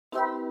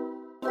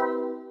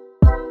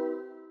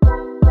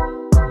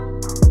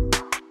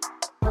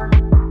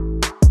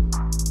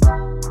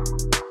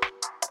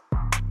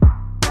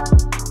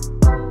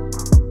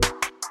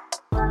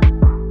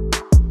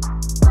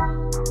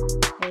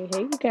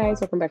guys,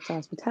 welcome back to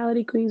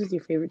Hospitality Queens with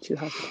your favorite two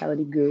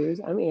hospitality gurus.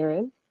 I'm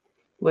Erin,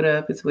 What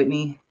up? It's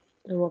Whitney.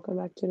 and welcome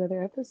back to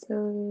another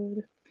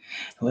episode.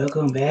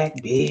 Welcome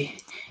back, B.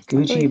 I feel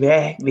like Gucci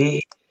back,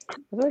 B.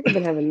 I've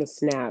been having the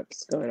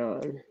snaps going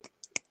on.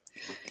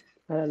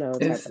 I don't know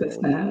what's It's the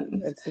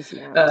happening. snaps. It's the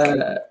snaps. Like,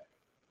 Uh,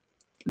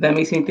 that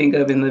makes me think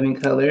of In Living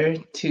Color.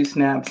 Two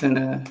snaps and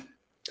a.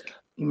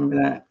 You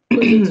remember that?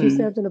 was it two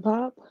snaps and a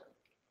pop?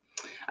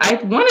 I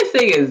want to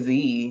say a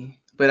Z,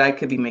 but I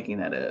could be making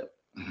that up.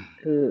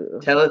 Ooh.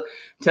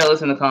 Tell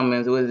us in the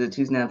comments. What is it?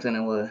 Two snaps and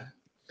a what?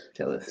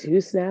 Tell us. Two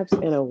snaps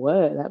and a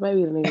what? That might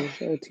be the name of the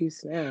show. Two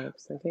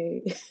snaps.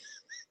 Okay.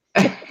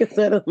 Because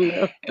I don't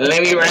know.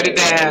 Let me write it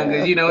down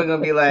because you know we're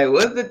gonna be like,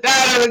 "What's the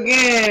title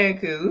again?"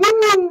 Because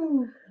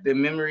the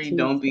memory Two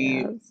don't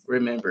be snaps.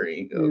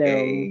 remembering. No,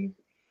 Okay.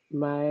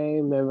 my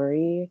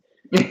memory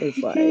is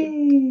like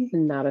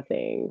not a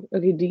thing.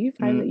 Okay, do you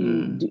find that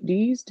do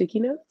you use sticky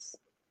notes?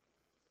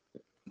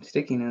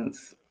 Sticky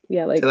notes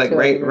Yeah, to like like to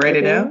like write remember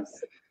it down.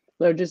 things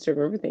or just to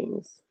remember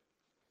things.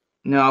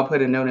 No, I'll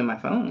put a note in my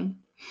phone,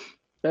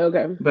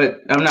 Okay.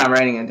 but I'm not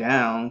writing it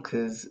down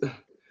because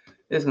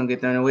it's gonna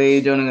get thrown away.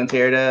 Jonah gonna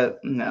tear it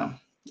up. No,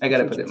 I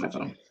gotta True, put it true, in my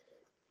true, true.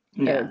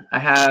 phone. Okay. Yeah, I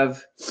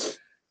have.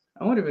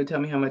 I wonder if it tell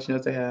me how much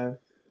notes I have.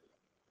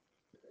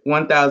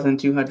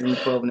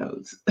 1,212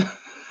 notes.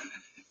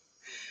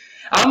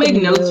 I'll make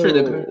notes for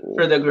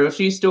No. the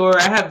grocery store.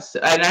 I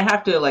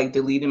have to like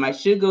delete them. I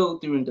should go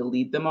through and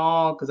delete them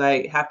all because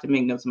I have to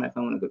make notes on my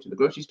phone when I go to the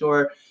grocery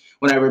store.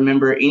 When I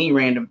remember any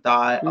random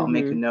thought, I'll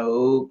make a Mm-hmm.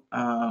 note.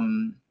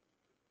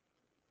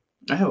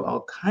 I have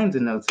all kinds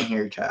of notes in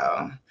here,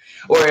 child.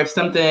 Or if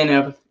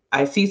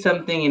I see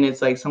something and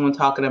it's like someone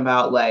talking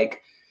about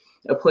like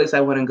a place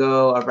I want to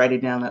go, I'll write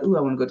it down. Like, ooh,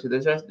 I want to go to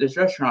this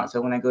restaurant.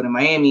 So when I go to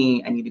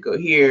Miami, I need to go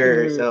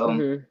here. Mm-hmm. So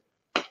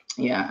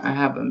Mm-hmm. yeah, I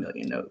have a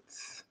million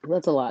notes.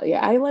 That's a lot.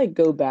 Yeah, I like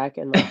go back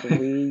and like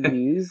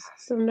reuse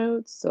some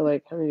notes. So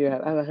like how many do I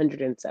have? I have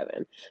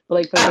 107. But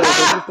like if I go to the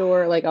grocery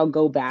store, like I'll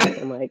go back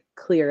and like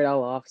clear it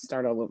all off,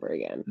 start all over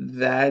again.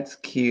 That's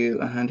cute.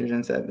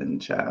 107,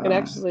 And child.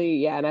 actually,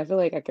 yeah, and I feel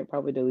like I could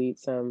probably delete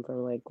some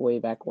from like way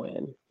back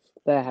when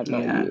that I have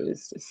not Yeah.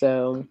 used.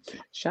 So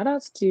shout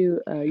outs to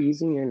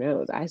using your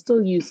notes. I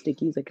still use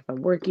stickies like if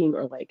I'm working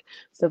or like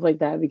stuff like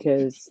that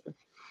because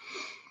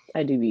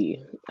I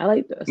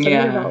like something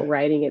Yeah. about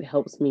writing, it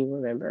helps me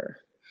remember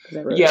because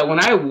I wrote Yeah. it. When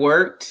I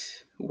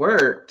worked,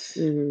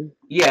 Hmm.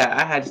 yeah,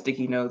 I had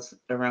sticky notes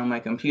around my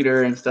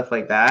computer and stuff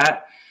like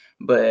that.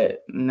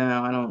 But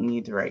no, I don't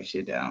need to write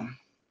shit down.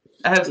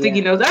 I have sticky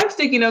Yeah. notes. I have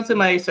sticky notes in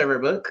my server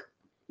book.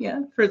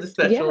 Yeah, for the Yeah.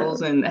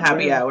 specials and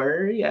happy Yeah.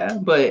 hour. Yeah,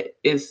 but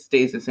it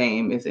stays the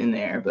same. It's in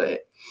there.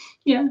 But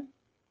yeah,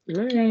 All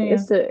yeah,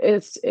 right.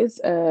 yeah.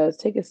 It's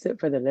take a sip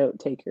for the note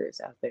takers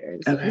out there.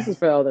 This Okay. is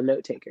for all the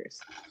note takers.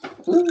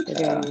 Ooh,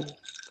 child. Okay.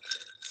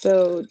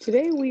 So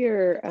today we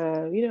are,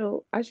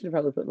 I should have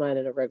probably put mine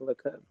in a regular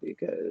cup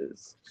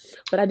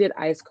but I did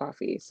iced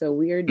coffee. So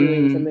we are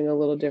doing Mm, something a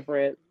little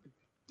different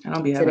I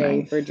don't be having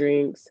today ice. for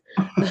drinks.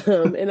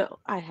 And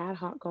I had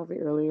hot coffee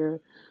earlier,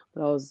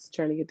 but I was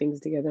trying to get things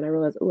together and I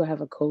realized, oh, I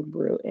have a cold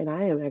brew and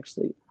I am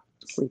actually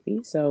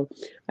sleepy. So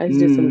I just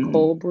did some Mm.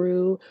 cold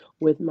brew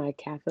with my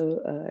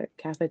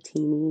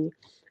cafetini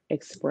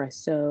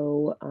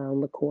espresso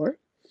liqueur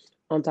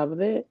on top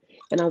of it.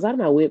 And I was out of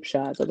my whip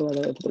shots, otherwise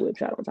I would put the whip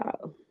shot on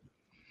top.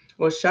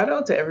 Well, shout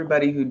out to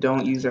everybody who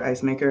don't use their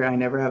ice maker. I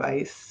never have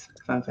ice.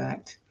 Fun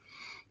fact.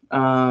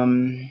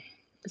 Um,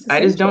 It's I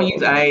just don't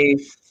use essential.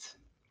 ice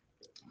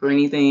for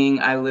anything.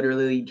 I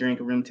literally drink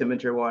room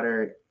temperature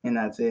water and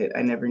that's it.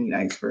 I never need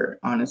ice for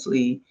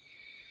honestly.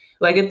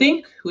 Like I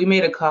think we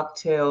made a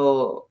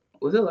cocktail.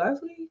 Was it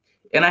last week?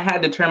 And I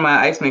had to turn my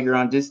ice maker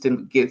on just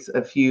to get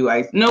a few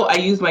ice. No, I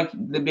used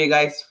the big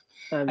ice.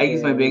 I'm I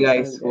use my big dead.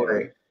 ice I'm for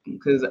dead. it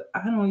because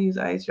I don't use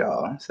ice,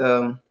 y'all.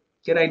 So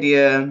good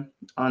idea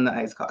on the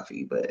iced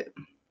coffee, but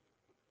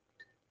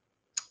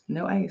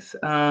no ice.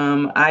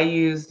 I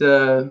use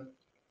the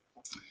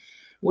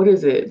what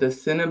is it? The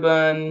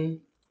Cinnabon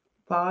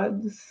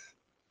pods.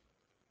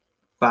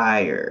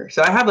 Fire.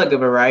 So I have like a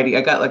variety.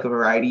 I got like a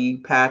variety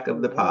pack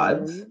of the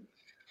pods.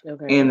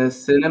 Okay. And the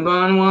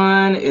Cinnabon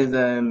one is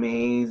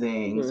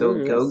amazing. So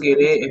That go get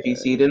sounds it if you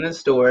see good. it in the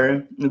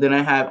store. And then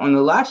I have on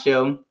the last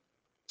show,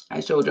 I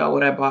showed y'all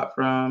what I bought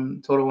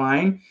from Total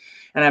Wine.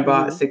 And I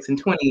bought Hmm. 6 and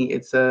 20.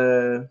 It's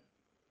a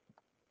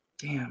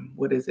damn,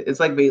 what is it? It's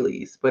like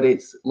Bailey's, but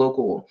it's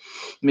local,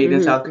 made in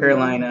Hmm. South Hmm.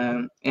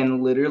 Carolina.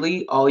 And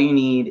literally all you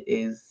need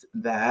is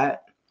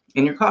that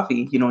in your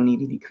coffee. You don't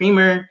need any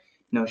creamer,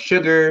 no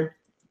sugar,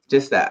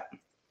 just that.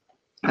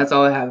 That's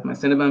all I have. My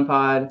Cinnabon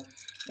pod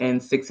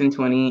and 6 and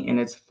 20, and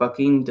it's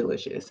fucking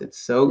delicious. It's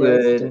so That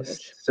is good,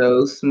 delish.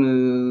 so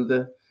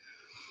smooth.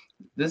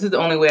 This is the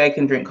only way I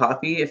can drink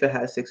coffee if it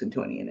has 6 and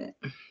 20 in it.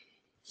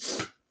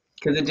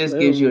 Because it just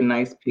gives you a Boom.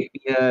 nice pick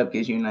me up,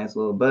 gives you a nice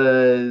little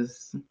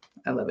buzz.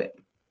 I love it.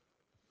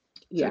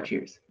 So Yeah.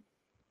 cheers.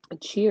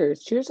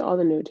 Cheers. Cheers to all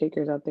the note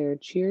takers out there.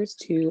 Cheers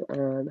to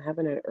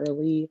having an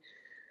early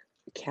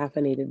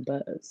caffeinated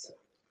buzz.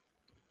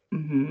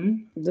 Mm-hmm.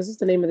 This is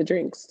the name of the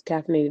drinks,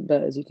 Caffeinated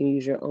Buzz. You can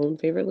use your own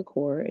favorite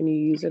liqueur and you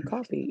use a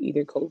coffee,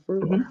 either cold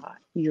brew or Mm-hmm. hot.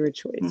 Your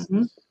choice.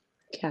 Mm-hmm.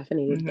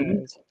 Caffeinated Mm-hmm.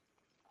 Buzz.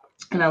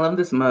 And I love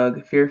this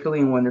mug, fearfully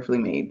and wonderfully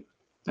made.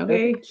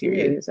 Okay, Okay,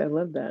 period. cheers. I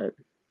love that.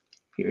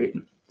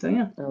 Period. So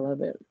yeah. I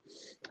love it.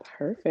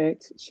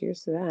 Perfect.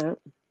 Cheers to that.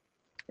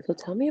 So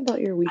tell me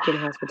about your week in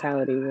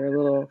hospitality. We're a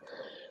little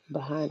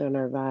behind on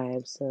our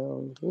vibes,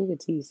 so give me the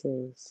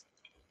teases.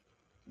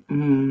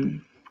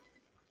 Mm,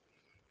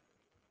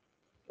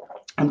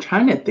 I'm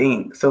trying to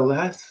think.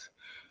 I'm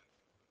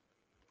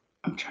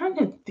trying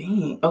to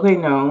think. Okay,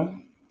 no.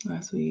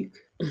 Last week.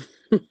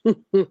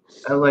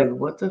 I was like,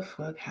 what the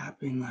fuck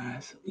happened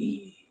last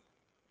week?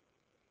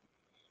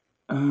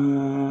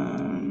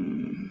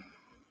 Um,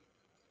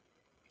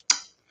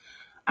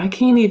 I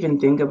can't even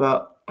think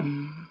about.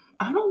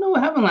 I don't know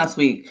what happened last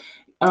week.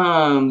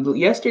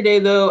 Yesterday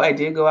though, I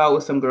did go out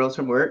with some girls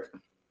from work,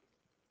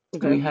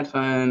 and we Okay. had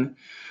fun.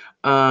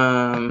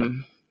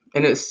 And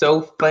it's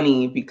so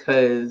funny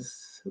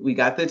because we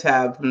got the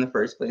tab from the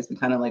first place. We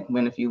kind of like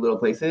went a few little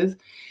places,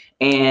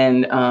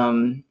 and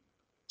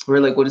we're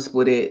like, we'll just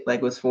split it. Like,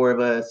 it was four of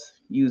us,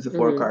 use the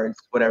four Mm-hmm. cards,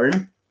 whatever.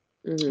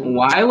 Mm-hmm.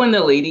 Why, when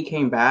the lady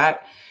came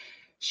back,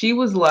 she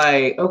was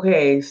like,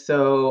 okay,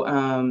 so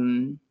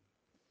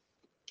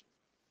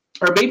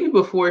or maybe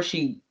before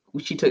she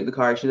took the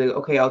card, she's like,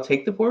 okay, I'll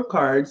take the four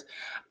cards.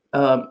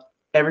 Um,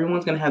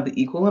 Everyone's gonna have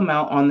the equal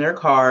amount on their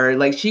card.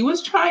 Like, she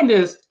was trying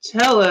to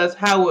tell us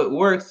how it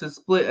works to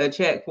split a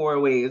check four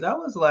ways. I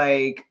was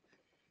like,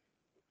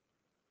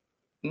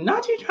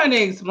 not you trying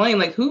to explain.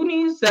 Like, who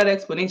needs that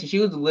explanation? She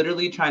was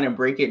literally trying to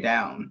break it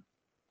down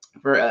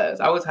for us.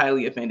 I was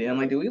highly offended. I'm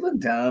like, do we look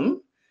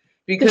dumb?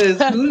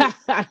 Because who? And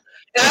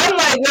I'm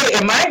like,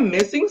 wait, am I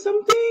missing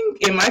something?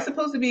 Am I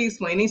supposed to be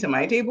explaining to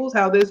my tables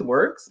how this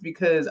works?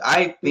 Because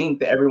I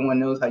think that everyone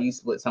knows how you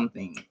split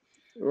something.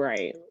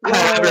 Right.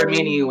 However Well,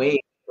 many ways,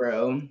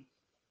 bro.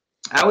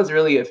 I was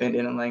really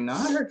offended. I'm like,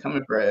 not her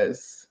coming for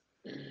us.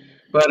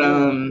 But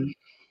yeah.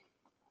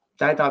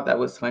 I thought that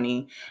was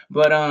funny.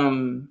 But uh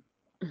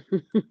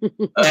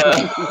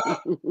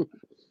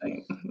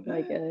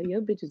Like,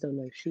 your bitches don't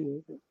know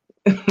shit.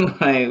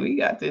 like, we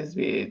got this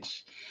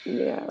bitch.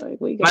 Yeah,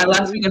 like we My got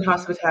last week in you.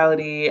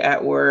 hospitality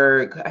at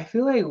work, I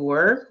feel like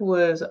work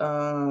was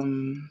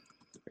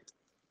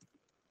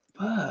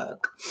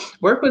fuck.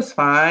 Work was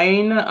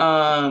fine.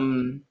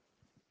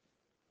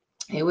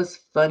 It was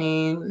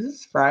funny. This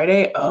is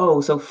Friday.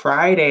 Oh, so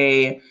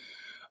Friday,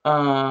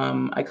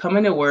 I come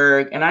into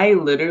work and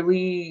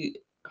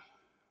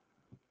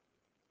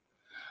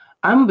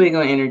I'm big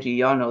on energy,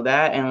 y'all know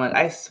that. And like,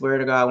 I swear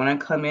to God, when I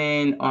come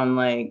in on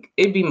like,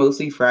 it'd be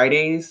mostly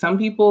Fridays. Some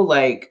people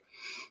like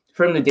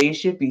from the day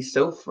shift be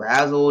so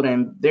frazzled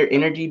and their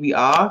energy be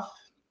off,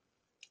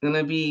 and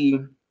it'd be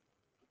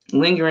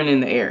lingering in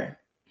the air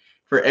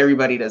for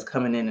everybody that's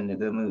coming in a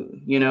good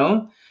mood, you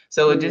know?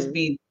 So it just Mm-hmm.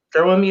 be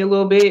throwing me a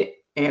little bit.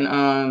 And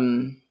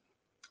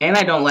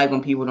I don't like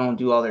when people don't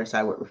do all their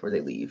side work before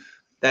they leave.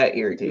 That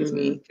irritates Mm-hmm.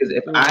 me. Because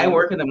if I Mm-hmm.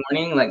 work in the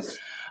morning, like,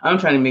 I'm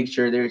trying to make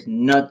sure there's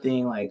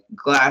nothing like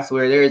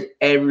glassware. There's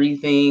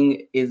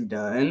everything is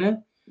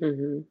done.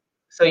 Mm-hmm.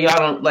 So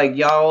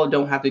y'all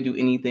don't have to do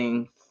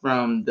anything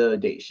from the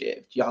day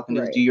shift. Y'all can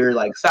just do Right. your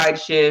like side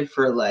shift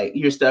for like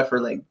your stuff for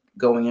like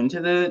going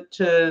into the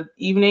to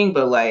evening,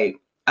 but like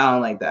I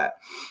don't like that.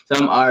 So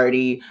I'm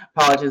already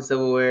polishing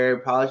silverware,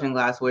 polishing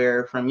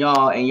glassware from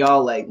y'all, and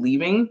y'all like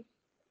leaving.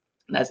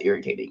 That's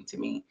irritating to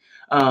me.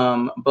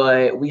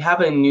 But we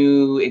have a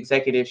new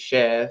executive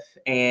chef,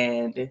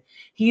 and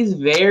he's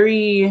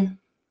very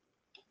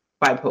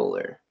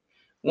bipolar.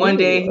 One Ooh,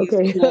 day he's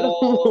okay. I don't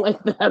cool.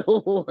 like that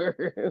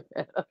word.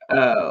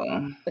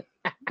 Oh,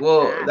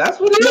 well, that's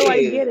what No, it I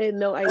is. get it.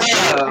 No, I get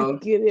it. I Oh,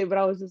 get it. But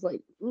I was just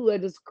like, ooh, I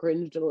just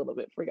cringed a little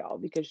bit for y'all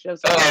because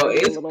chefs are oh,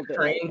 always a it's little bit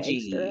like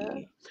extra.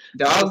 cringy.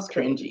 I just Dog's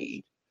cringed.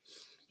 cringy.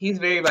 He's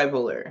very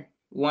bipolar.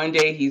 One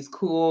day he's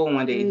cool,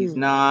 one day he's Mm,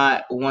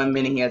 not. One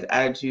minute he has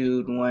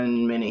attitude,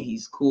 one minute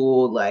he's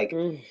cool. Like,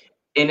 mm,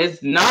 and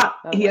it's not.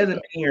 I He like hasn't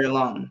it. been here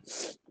long.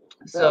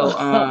 So,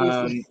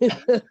 Obviously.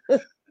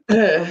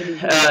 How many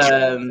do you know,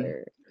 um,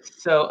 sir?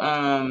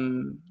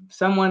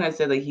 someone had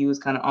said like he was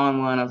kind of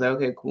on one. I was like,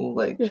 okay, cool,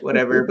 like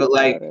whatever. But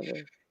like,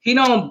 Whatever. he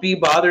don't be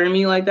bothering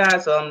me like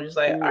that. So I'm just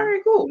like, all Mm,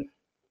 right, cool.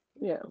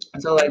 yeah,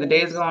 So like the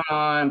day's nice. going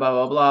on, blah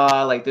blah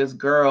blah. Like this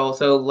girl,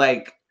 so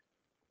like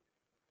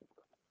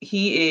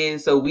he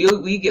is. So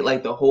we get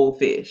like the whole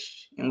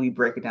fish, and we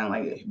break it down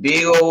like this.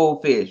 Big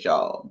old fish,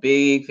 y'all,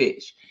 big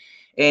fish,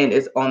 and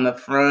it's on the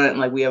front.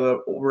 Like we have a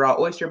raw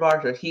oyster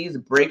bar, so he's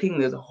breaking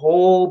this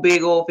whole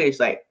big old fish,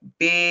 like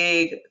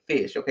big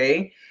fish,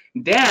 okay,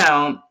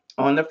 down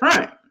on the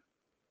front,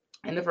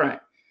 in the front.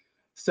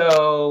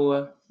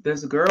 So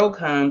this girl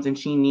comes and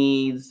she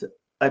needs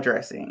a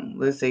dressing.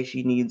 Let's say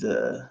she needs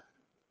a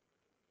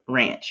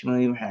ranch. We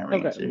don't even have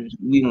ranch. Okay.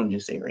 We don't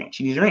just say ranch.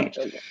 She needs ranch.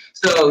 Okay.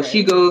 So she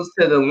Okay. goes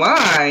to the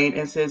line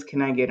and says,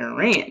 "Can I get a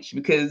ranch?"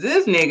 Because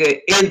this nigga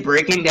is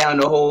breaking down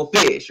the whole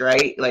fish,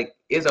 right? Like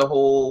it's a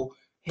whole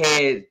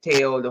head,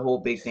 tail, the whole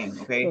big thing.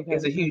 Okay, Okay.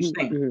 it's a huge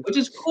thing, Mm-hmm. which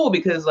is cool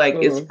because like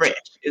it's Mm-hmm. fresh,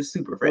 it's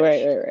super Right,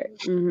 fresh. right, right.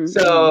 Mm-hmm.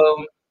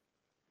 So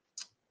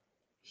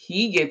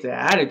he gets an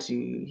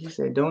attitude. He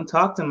said, "Don't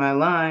talk to my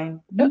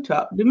line. You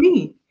talk to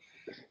me."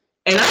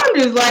 And I'm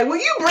just like, "Well,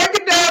 you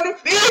breaking down the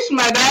fish,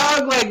 my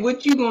dog. Like,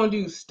 what you gonna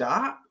do?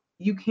 Stop?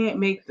 You can't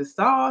make the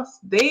sauce.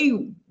 They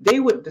with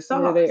the They're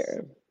sauce.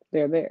 there.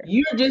 They're there.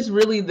 You're just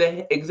really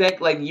the exec.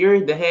 Like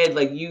you're the head.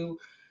 Like you're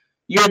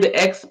the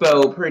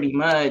expo pretty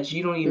much.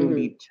 You don't even Mm-hmm.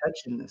 be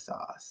touching the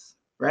sauce,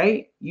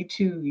 right? You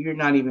two, you're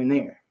not even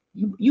there.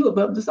 You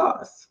above the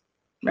sauce,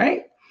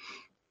 right?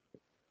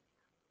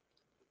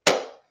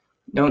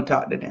 Don't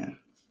talk to them."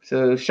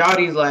 So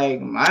Shawty's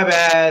like, "My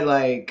bad.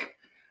 Like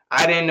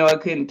I didn't know I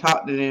couldn't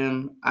talk to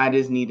them. I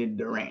just needed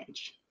the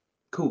ranch."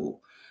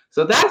 Cool.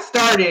 So that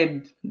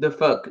started the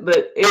fuck.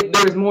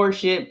 There's more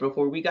shit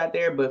before we got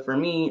there, but for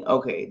me,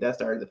 okay, that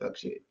started the fuck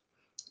shit.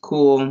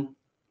 Cool.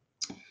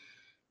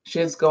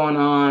 Shit's going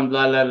on,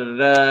 blah blah blah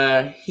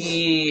blah.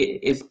 He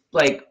is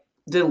like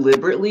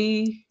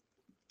deliberately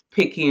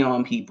picking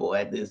on people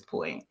at this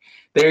point.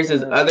 There's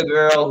this other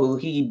girl who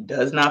he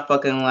does not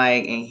fucking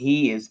like, and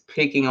he is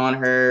picking on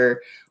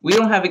her. We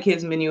don't have a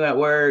kids menu at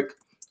work,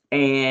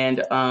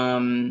 and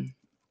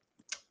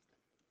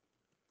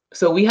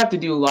so we have to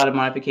do a lot of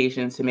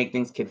modifications to make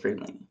things kid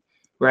friendly.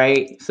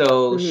 Right,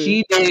 so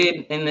she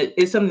did, and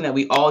it's something that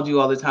we all do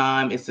all the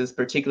time. It's this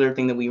particular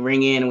thing that we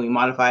ring in and we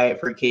modify it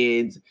for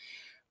kids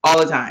all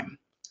the time.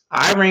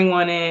 I ring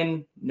one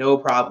in, no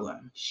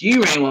problem. She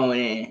ring one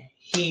in,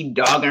 he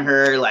dogging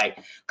her, like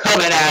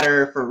coming at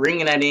her for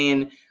ringing that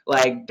in,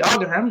 like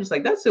dogging her. I'm just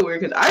like, that's so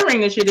weird because I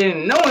ring this shit in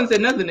and no one said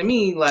nothing to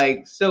me.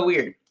 Like, so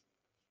weird.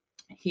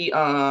 He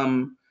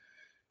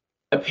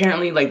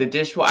apparently like the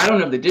dishwasher, I don't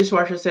know if the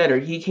dishwasher said or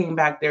he came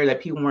back there that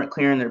people weren't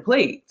clearing their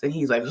plates. And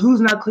he's like, who's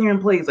not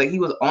clearing plates? Like he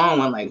was on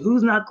one, like,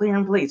 who's not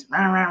clearing plates?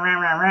 Rah, rah, rah,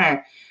 rah,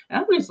 rah.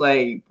 And I'm just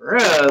like,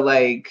 bruh,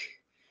 like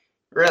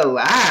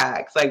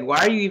relax. Like, why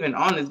are you even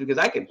on this? Because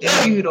I could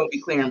tell you don't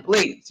be clearing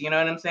plates. You know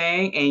what I'm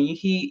saying? And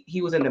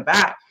he was in the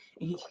back.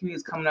 And he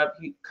was coming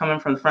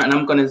from the front. And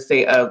I'm going to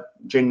say a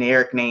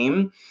generic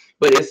name,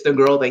 but it's the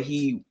girl that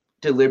he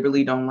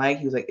deliberately don't like.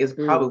 He was like, it's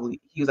probably.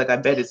 He was like, I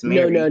bet it's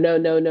Mary. No.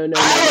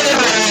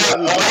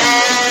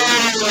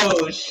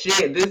 Oh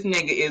shit! This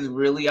nigga is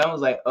really. I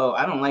was like, oh,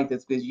 I don't like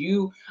this because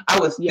you. I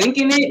was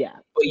thinking it,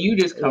 but you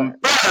just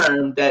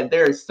confirmed that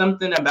there is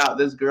something about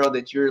this girl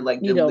that you're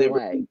like You don't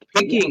deliberately like.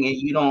 picking and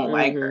you don't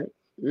like her.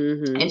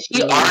 And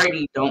she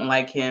already don't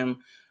like him,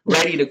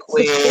 ready to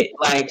quit.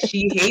 Like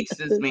she hates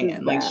this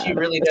man. Like she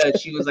really does.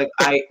 She was like,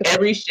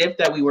 every shift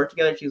that we work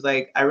together, she's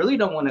like, I really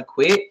don't want to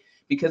quit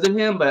because of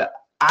him, but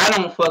I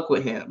don't fuck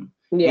with him.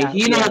 And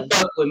he don't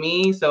fuck with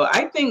me. So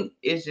I think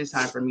it's just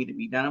time for me to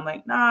be done. I'm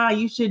like, nah,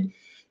 you should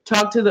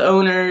talk to the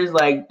owners.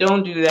 Like,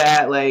 don't do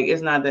that. Like,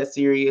 it's not that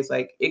serious.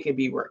 Like, it could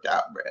be worked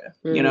out,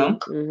 bruh. You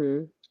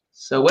know?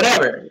 So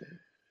whatever.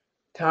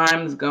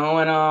 Time's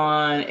going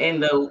on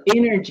and the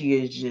energy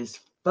is just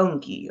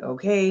funky,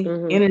 okay?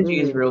 Energy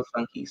is real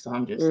funky. So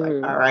I'm just like,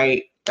 all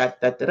right, da.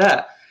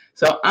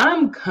 So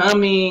I'm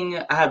coming,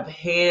 I have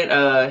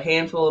a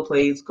handful of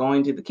plates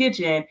going to the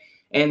kitchen,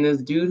 and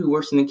this dude who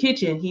works in the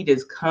kitchen, he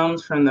just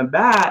comes from the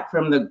back,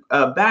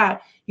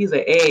 he's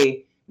like,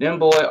 hey, them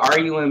boy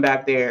arguing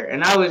back there.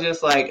 And I was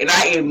just like, and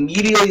I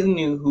immediately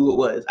knew who it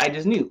was. I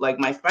just knew, like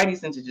my spidey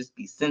senses just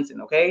be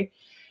sensing, okay?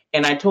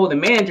 And I told the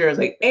manager, I was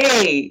like,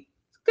 hey,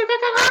 go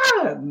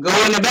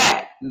in the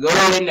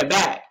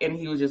back. And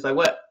he was just like,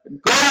 what?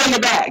 Go in the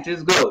back,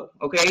 just go,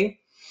 okay?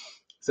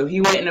 So he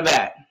went in the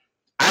back.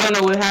 I don't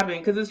know what happened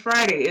because it's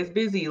Friday, it's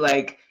busy.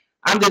 Like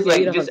I'm just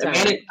like, just a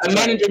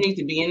manager needs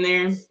to be in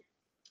there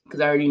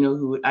because I already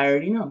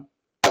know.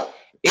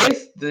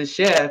 It's the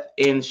chef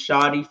and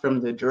Shawty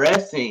from the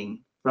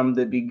dressing from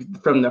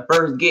the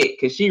first get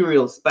because she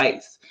real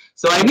spice.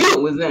 So I knew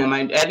it was them.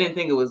 I didn't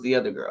think it was the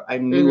other girl. I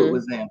knew it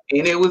was them,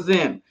 and it was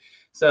them.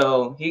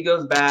 So he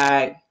goes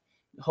back,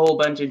 whole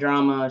bunch of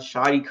drama,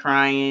 Shawty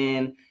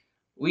crying.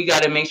 We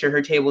got to make sure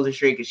her tables are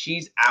straight because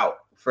she's out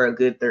for a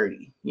good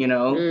 30,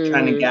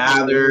 trying to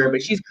gather,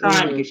 but she's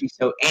crying because she's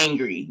so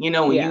angry. You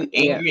know, when you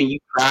angry and you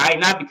cry,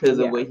 not because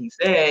of what he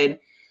said,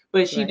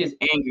 but she just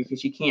angry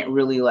because she can't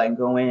really like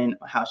go in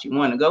how she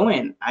want to go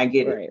in. I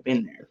get it,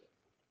 been there.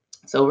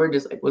 So we're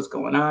just like, what's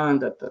going on?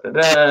 Da, da, da,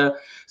 da.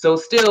 So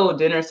still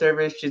dinner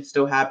service, shit's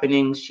still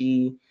happening.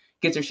 She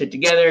gets her shit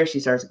together. She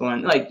starts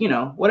going like,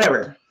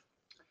 whatever.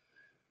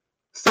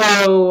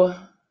 So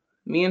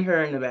me and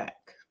her in the back,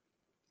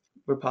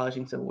 we're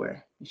polishing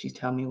silverware. And she's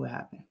telling me what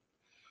happened.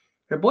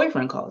 Her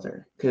boyfriend calls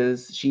her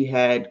because she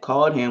had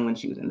called him when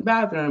she was in the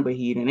bathroom, but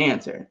he didn't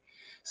answer.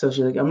 So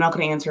she's like, I'm not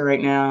going to answer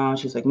right now.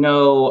 She's like,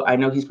 no, I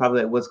know he's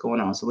probably like, what's going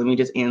on? So let me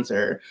just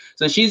answer.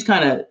 So she was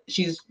telling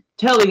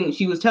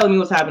me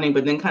what's happening,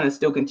 but then kind of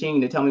still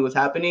continuing to tell me what's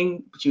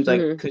happening. She was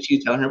like, because she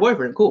was telling her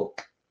boyfriend, cool.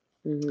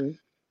 The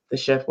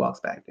chef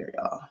walks back there,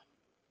 y'all.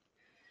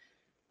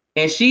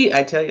 And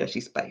I tell you,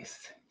 she's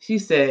spiced. She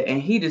said,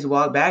 and he just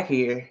walked back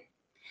here.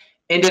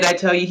 And did I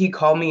tell you he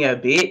called me a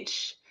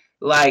bitch?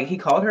 Like, he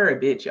called her a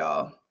bitch,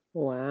 y'all.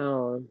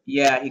 Wow.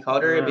 Yeah, he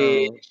called her a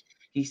bitch. Wow.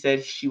 He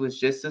said she was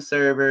just a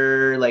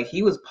server. Like,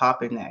 he was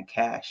popping that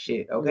cash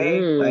shit,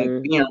 okay? Like,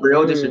 Mm. being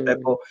real Mm.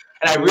 disrespectful.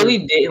 And I Mm. really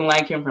didn't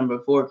like him from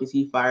before because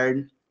he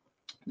fired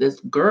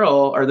this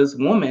girl or this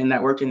woman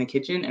that worked in the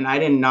kitchen, and I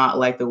did not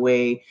like the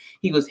way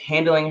he was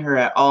handling her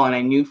at all. And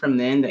I knew from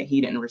then that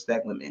he didn't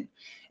respect women.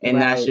 And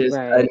that's Right, just a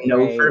right,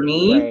 no for right,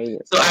 me. right,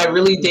 So I right.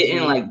 really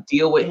didn't Mhm. like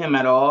deal with him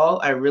at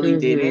all. I really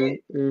didn't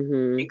Mhm.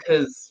 Mhm.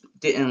 because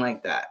didn't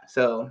like that.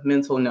 So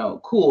mental no,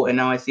 cool. And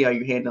now I see how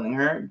you're handling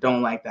her.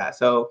 Don't like that.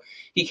 So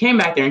he came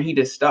back there and he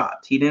just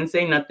stopped. He didn't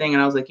say nothing.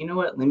 And I was like, you know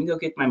what? Let me go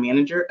get my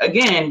manager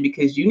again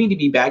because you need to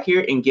be back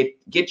here and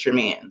get your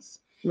mans.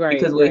 Right,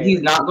 Because what right.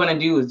 he's not going to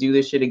do is do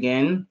this shit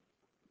again.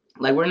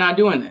 Like, we're not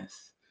doing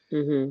this.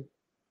 Mhm.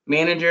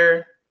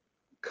 Manager,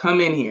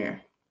 come in here.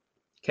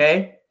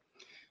 Okay?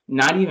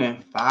 Not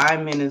even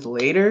 5 minutes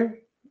later,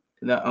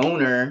 the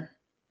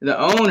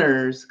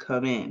owners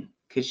come in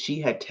because she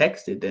had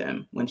texted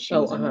them when she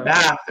Oh, was in the uh-huh.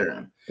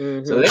 bathroom. So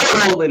Mhm.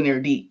 they're rolling there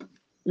deep.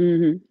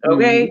 Mhm. Mhm.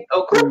 Okay?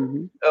 Oh, cool.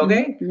 Mhm. Mhm.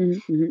 Okay?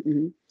 Mhm. Mhm.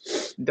 Mhm.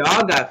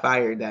 Dog got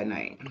fired that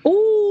night. He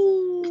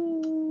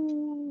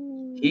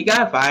Ooh.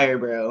 got fired,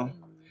 bro.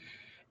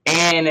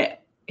 And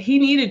he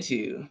needed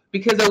to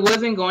because it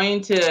wasn't going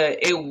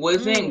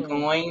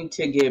Mm.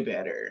 to get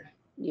better.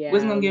 It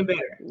wasn't Yeah. gonna get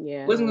better.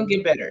 It wasn't Yeah. gonna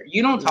get better.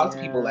 You don't talk to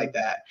people Yeah. like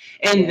that.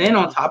 And then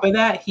on Yeah. top of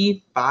that,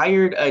 he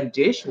fired a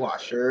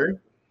dishwasher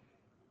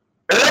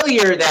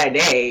earlier that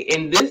day.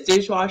 And this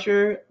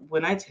dishwasher,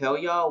 when I tell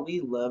y'all,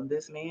 we love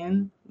this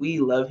man. We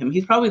love him.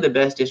 He's probably the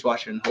best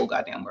dishwasher in the whole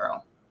goddamn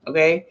world.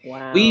 Okay?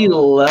 We Wow.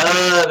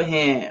 love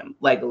him.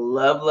 Like,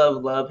 love,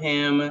 love, love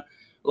him.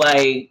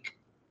 Like,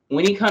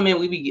 when he come in,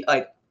 we be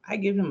like, I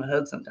give him a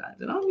hug sometimes.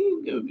 And I don't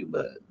even give him a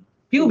hug.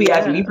 People be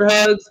asking me Yeah. for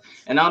hugs,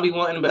 and I'll be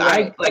wanting, but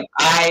Right.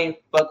 I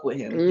fuck with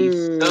him. He's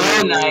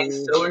so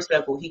nice, Mm. so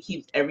respectful. He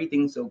keeps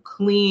everything so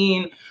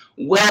clean,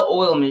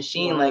 well-oiled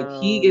machine. Like,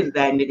 he Wow. is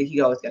that nigga. He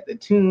always got the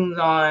tunes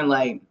on.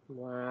 Like,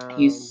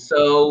 he's Wow.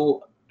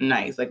 so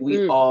nice. Like, we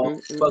Mm, all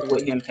mm, mm, fuck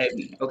with mm. him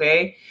heavy,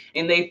 okay?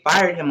 And they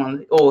fired him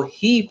on, oh,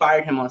 he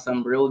fired him on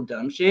some real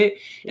dumb shit.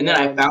 And then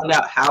I Yeah. found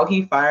out how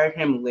he fired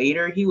him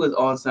later. He was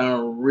on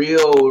some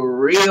real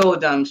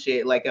dumb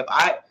shit. Like,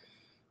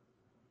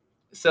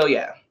 so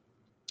yeah,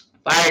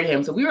 fired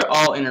him. So we were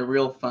all in a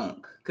real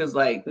funk because,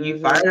 like, you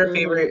Mhm. fired our Mhm.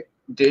 favorite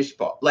dish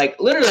ball, like,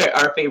 literally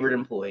our favorite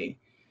employee.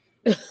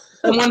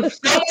 Someone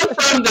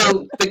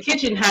from the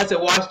kitchen has to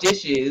wash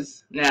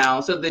dishes now,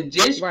 so the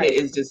dish pit Right.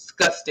 is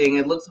disgusting.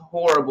 It looks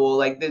horrible,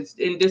 like, it's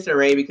in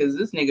disarray because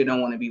this nigga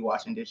don't want to be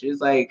washing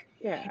dishes. Like,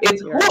 Yeah.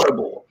 it's You're right.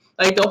 horrible.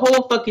 Like, the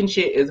whole fucking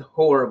shit is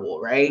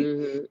horrible, right?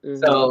 Mhm. Mhm.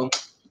 So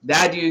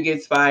that dude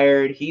gets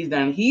fired. He's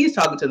done. He's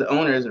talking to the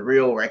owners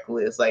real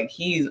reckless. Like,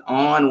 he's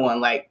on one,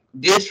 like,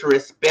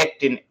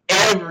 disrespecting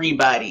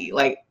everybody.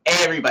 Like,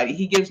 everybody.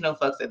 He gives no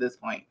fucks at this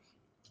point.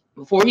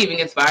 Before he even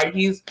gets fired,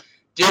 he's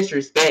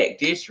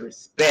disrespect.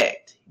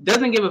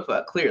 Doesn't give a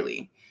fuck,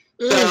 clearly.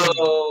 Mm.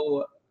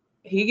 So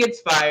he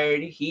gets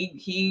fired,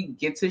 he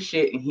gets his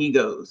shit and he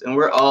goes. And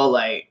we're all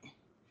like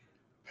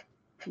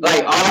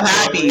Yeah. all For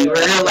happy. real.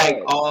 We're like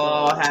Good.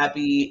 all Good.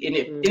 happy and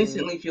it Mhm.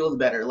 instantly feels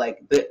better.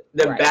 Like the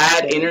Right.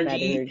 bad Good. Bad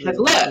energy has energy.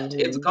 left.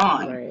 It's Mhm.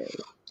 gone. Right.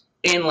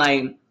 And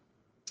like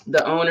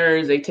the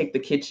owners, they take the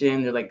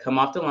kitchen, they're like, come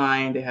off the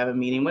line, they have a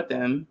meeting with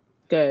them.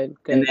 Good.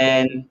 And Good. Good.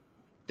 then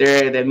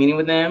they're meeting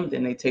with them,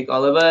 then they take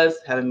all of us,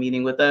 have a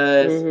meeting with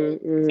us.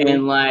 Mhm. Mhm.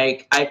 And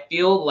like I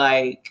feel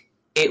like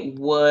it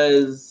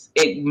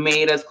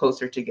made us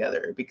closer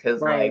together because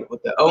Right. like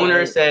what the owner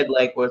Right. said,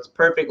 like what's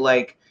perfect,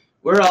 like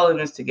we're all in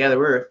this together,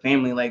 we're a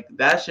family. Like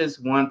that's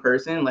just one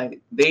person. Like Mhm.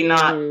 they're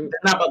not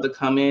about to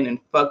come in and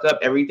fuck up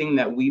everything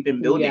that we've been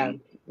Yeah.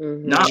 building.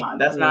 Nah, Mhm.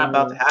 that's not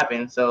about to Mhm.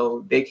 happen.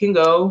 So they can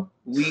go.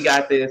 We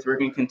got this. We're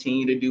gonna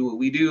continue to do what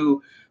we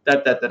do. Da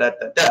da da da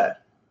da da.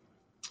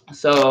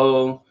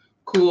 So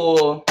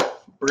cool.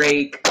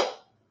 Break.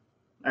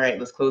 All right,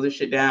 let's close this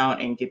shit down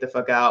and get the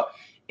fuck out.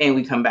 And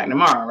we come back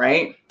tomorrow,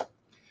 right?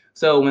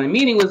 So when the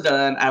meeting was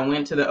done, I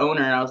went to the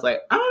owner and I was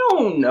like, I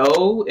don't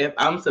know if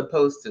I'm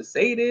supposed to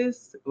say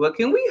this, but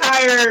can we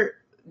hire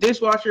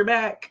dishwasher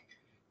back?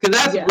 Because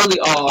that's Yeah. really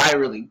all I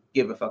really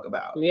give a fuck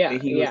about. Yeah.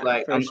 And he was Yeah.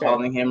 like, For I'm sure.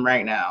 calling him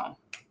right now.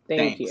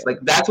 Thank Thanks. Like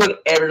you. that's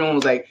what everyone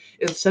was like.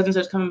 Is such and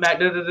such coming back?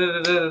 Da, da,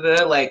 da, da, da,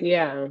 da. Like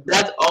Yeah.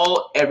 that's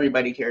all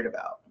everybody cared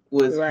about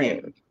was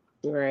Right. him.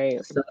 Right.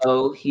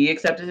 So he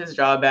accepted his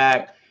job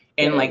back.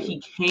 And like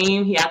Good.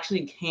 he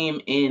actually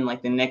came in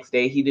like the next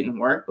day. He didn't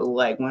work, but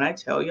like when I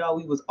tell y'all,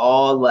 we was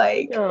all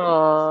like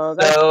Oh,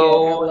 that's good. I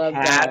so love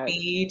that.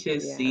 happy to Yeah.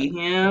 see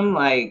him.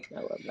 Like,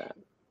 I love that.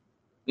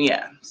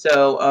 yeah.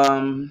 So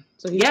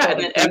So he yeah, felt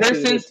and then ever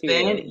appreciated since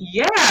then, too.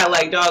 yeah,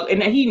 like dog,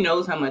 and he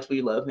knows how much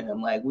we love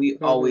him. Like we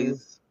Mhm.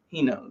 always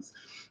he knows.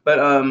 But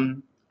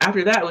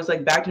after that it was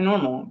like back to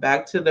normal,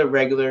 back to the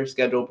regular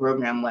scheduled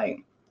program.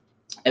 Like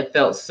it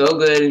felt so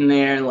good in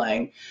there.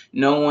 Like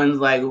no one's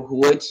like,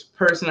 which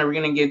person are we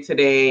gonna get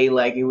today?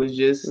 Like it was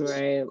just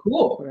Right.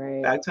 cool.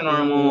 Right. Back to Mhm.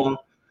 normal.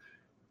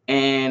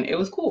 And it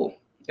was cool.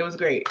 It was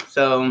great.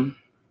 So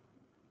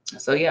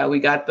So yeah, we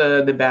got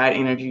the bad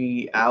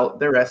energy out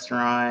the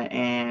restaurant,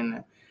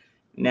 and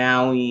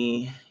now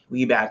we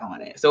back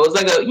on it. So it's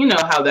like you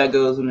know how that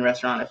goes in the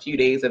restaurant, a few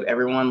days of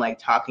everyone like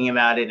talking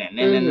about it and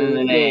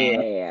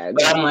Yeah,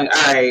 but I'm like,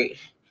 all right,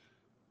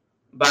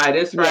 by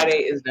this yeah, Friday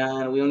is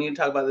done. We don't need to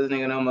talk about this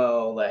nigga no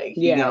more. Like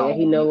he yeah.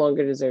 He no gone.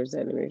 longer deserves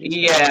that energy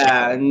spike.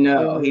 Yeah,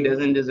 no, he Mm-hmm.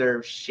 doesn't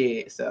deserve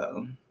shit.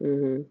 So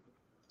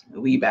Mm-hmm.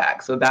 we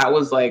back. So that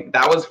was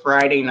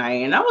Friday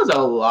night, and that was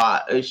a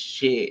lot of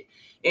shit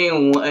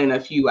in a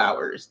few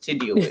hours to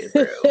deal with,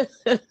 bro.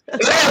 It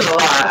was a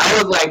lot.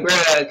 I was like,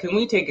 bro, can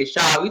we take a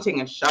shot? We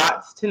taking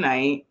shots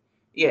tonight.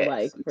 Yes,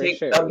 Like we for take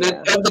sure,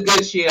 yeah. of the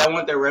good shit. I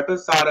want the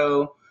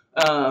Reposado.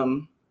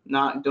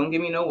 Not don't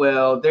give me no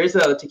well. There's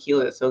a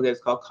tequila that's so good.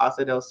 It's called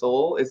Casa del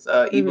Sol. It's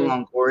Eva Mm-hmm.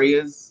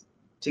 Longoria's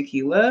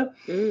tequila.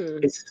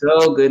 Mm. It's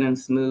so good and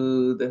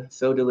smooth,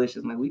 so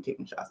delicious. Like we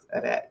taking shots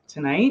at that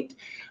tonight.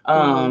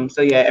 Mm-hmm.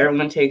 So yeah,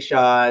 everyone takes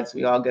shots.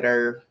 We all get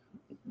our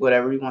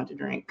whatever we want to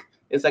drink.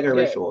 It's like a Good.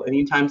 ritual.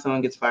 Anytime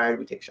someone gets fired,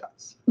 we take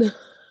shots.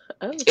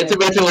 Okay. It's a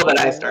ritual that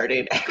I Yeah.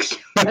 started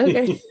actually.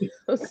 Okay.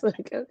 I was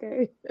like,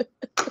 okay. And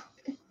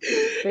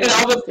Very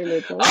interesting,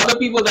 April. all the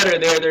people that are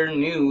there, they're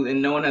new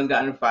and no one has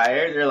gotten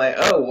fired. They're like,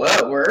 oh,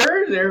 what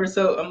word? They're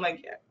so. I'm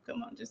like, yeah,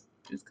 come on, just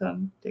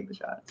come, take the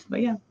shots.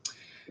 But yeah,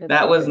 That's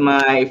that so was good.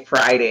 my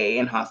Friday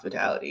in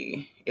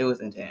hospitality. It was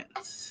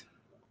intense,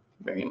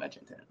 very much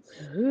intense.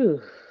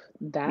 Whew,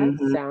 that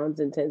Mm-hmm. sounds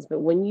intense. But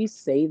when you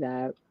say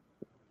that,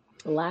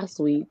 last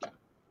week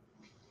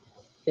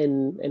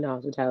in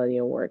hospitality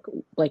and work,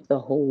 like the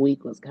whole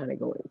week was kind of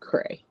going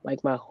cray.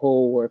 Like my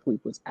whole work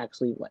week was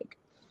actually like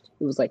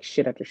it was like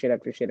shit after shit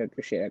after shit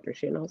after shit after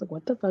shit. And I was like,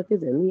 what the fuck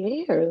is in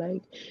the air?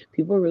 Like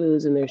people are really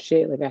losing their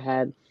shit. Like I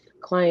had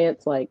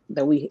clients like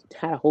that we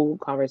had a whole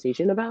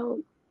conversation about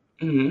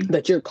Mm-hmm.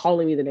 that you're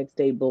calling me the next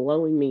day,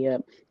 blowing me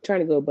up,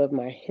 trying to go above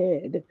my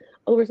head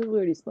over something we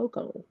already spoke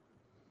on.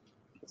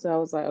 So I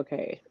was like,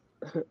 okay,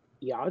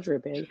 y'all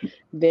dripping.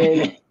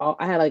 Then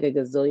I had like a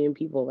gazillion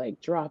people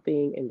like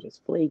dropping and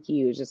just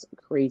flaky. It was just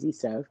crazy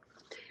stuff.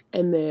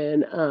 And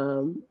then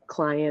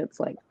clients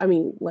like I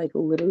mean like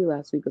literally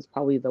last week was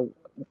probably the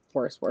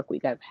worst work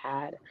week I've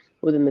had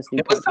within this new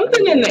It was company I'm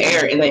something in the with.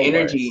 air, in the The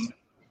energy. worst.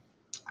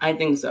 I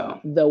think so.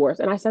 The worst.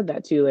 And I said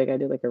that too. Like I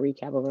did like a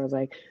recap of it. I was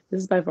like, this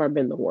has by far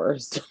been the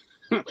worst.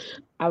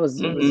 I was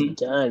Mm-hmm.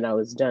 done. I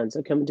was done.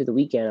 So coming to the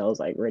weekend, I was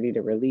like ready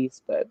to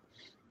release, but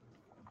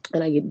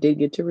and did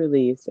get to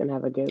release and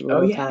have a good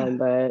Oh little yeah. time.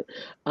 But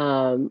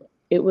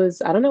it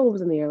was I don't know what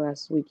was in the air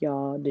last week,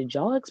 y'all. Did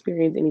y'all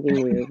experience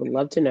anything weird? Would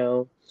love to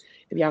know.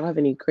 If y'all have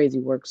any crazy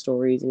work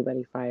stories,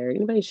 anybody fired,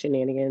 anybody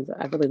shenanigans.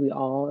 I feel like we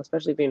all,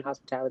 especially if you're in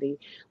hospitality,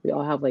 we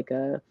all have like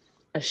a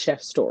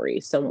chef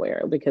story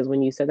somewhere. Because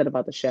when you said that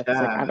about the chef,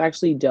 it's like I've Yeah.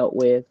 actually dealt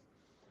with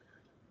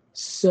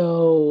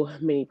so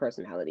many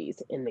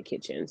personalities in the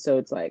kitchen. So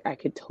it's like I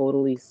could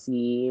totally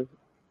see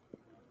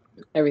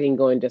everything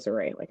going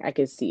disarray. Like I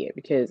could see it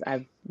because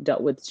I've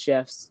dealt with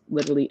chefs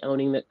literally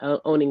owning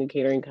a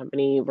catering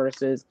company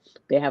versus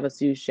they have a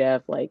sous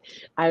chef. Like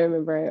I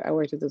remember I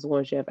worked with this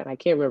one chef and I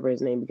can't remember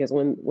his name because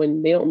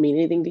when they don't mean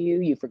anything to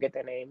you, you forget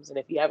their names. And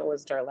if you haven't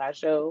listened to our last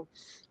show,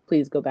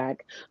 please go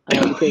back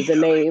because the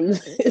names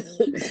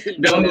do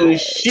Don't do not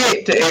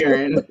shit to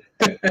Aaron.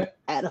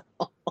 at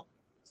all.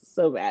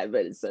 So bad,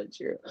 but it's so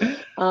true.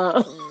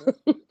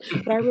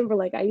 But I remember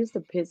like I used to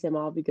piss him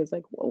off because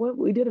like what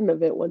we did an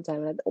event one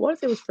time. And I want to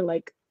say it was for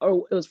like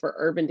or it was for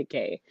Urban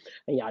Decay,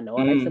 and y'all know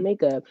I like some Mm,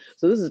 makeup,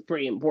 so this is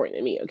pretty important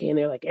to me. Okay, and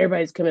they're like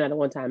everybody's coming out at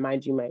one time,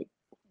 mind you. My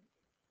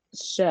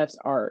chefs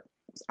are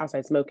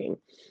outside smoking.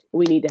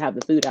 We need to have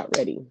the food out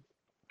ready.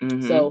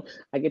 mm-hmm. So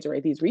I get to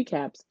write these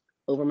recaps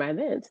over my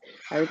events.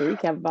 I write the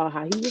recap about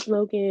how he was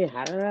smoking,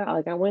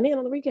 like I went in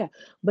on the recap.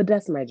 But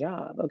that's my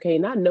job, okay?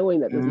 Not knowing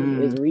that this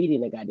nigga is Mm,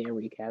 reading the goddamn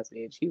recaps,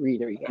 bitch. He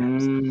reading the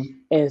recaps. mm.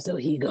 And so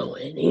he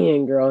going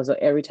in, girl. So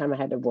every time I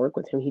had to work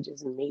with him, he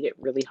just made it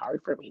really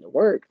hard for me to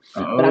work.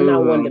 But I'm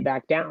not one Oh, to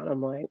back down.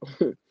 I'm like,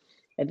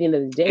 at the end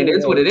of the day, it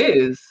is what nigga, it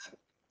is.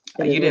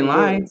 it You is what didn't it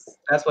lie. is.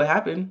 That's what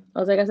happened. I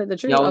was like, I said the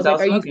truth. Y'all I was was like, out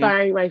are you smoking.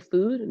 firing my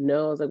food?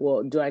 No. I was like,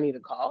 well, do I need a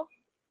call?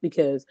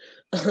 Because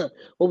what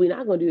we're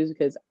not going to do is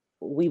because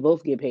we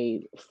both get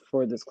paid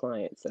for this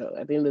client. So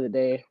at the end of the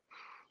day,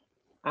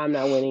 I'm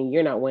not winning.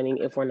 You're not winning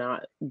if we're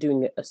not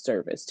doing a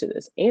service to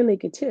this. And they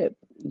could tip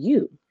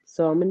you.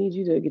 So I'm going to need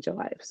you to get your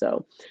life.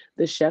 So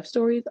the chef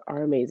stories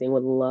are amazing.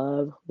 Would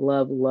love,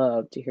 love,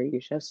 love to hear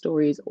your chef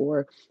stories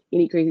or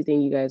any crazy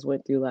thing you guys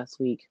went through last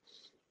week.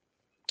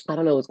 I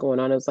don't know what's going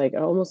on. It was like I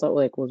almost felt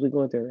like was we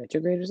going through a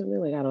retrograde or something?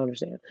 Like I don't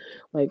understand.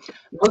 Like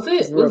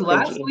it's real Was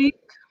last cringy. week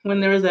when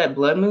there was that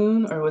blood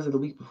moon, or was it the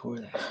week before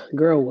that?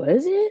 Girl,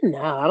 was it?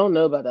 Nah, I don't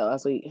know about that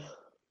last week.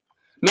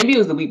 Maybe it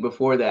was the week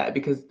before that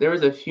because there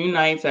was a few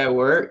nights at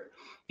work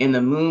and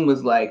the moon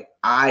was like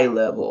eye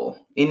level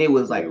and it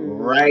was like Mm,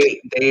 right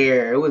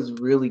there. It was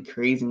really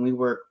crazy. And we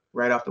worked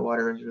right off the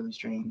water. It was really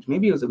strange.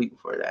 Maybe it was the week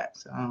before that.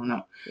 So I don't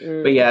know.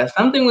 But mm, yeah,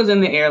 something was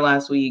in the air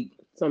last week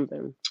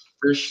something.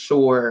 for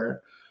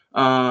sure.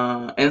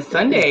 And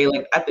Sunday,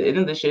 like at the end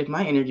of the shift,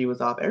 my energy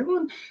was off.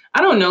 Everyone,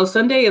 I don't know.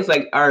 Sunday is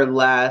like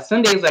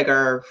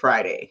our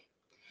Friday.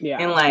 Yeah.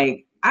 And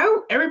like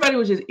everybody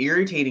was just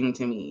irritating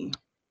to me.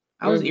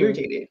 I was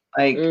irritated.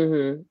 Like I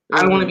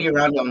don't want to be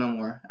around y'all no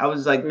more. I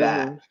was like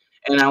that.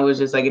 And I was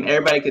just like, and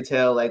everybody could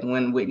tell, like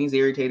when Whitney's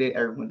irritated,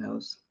 everyone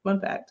knows. Fun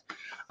fact.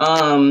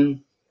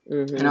 And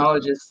I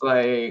was just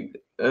like,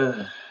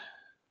 ugh,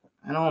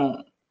 I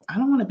don't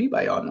want to be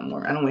by y'all no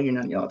more. I don't want to hear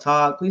none of y'all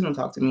talk. Please don't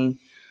talk to me.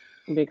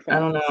 Big I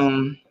don't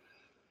know.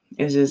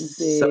 It's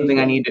just something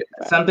I need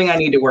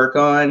to work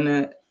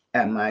on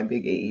at my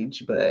big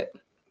age, but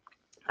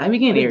I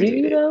began irritated.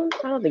 Do you though?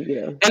 I don't think you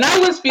do. And I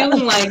was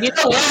feeling like, you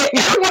know what?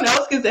 Everyone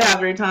else gets to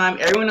have their time.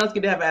 Everyone else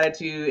gets to have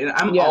attitude. And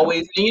I'm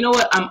always, and you know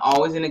what? I'm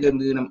always in a good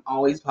mood. I'm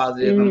always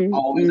positive. I'm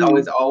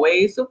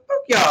always. So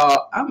fuck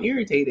y'all. I'm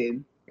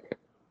irritated.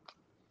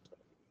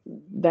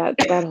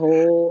 That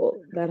whole.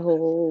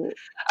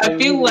 I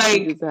feel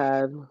like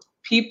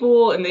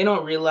people, and they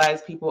don't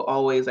realize, people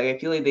always, like, I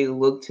feel like they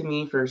look to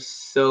me for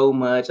so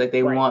much. Like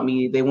they want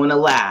me, they want to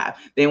laugh.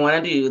 They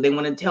want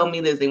to tell me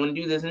this. They want to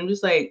do this. And I'm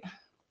just like,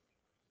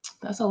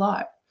 that's a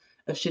lot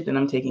of shit that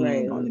I'm taking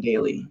in on the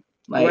daily.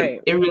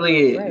 Like it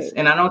really is.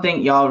 And I don't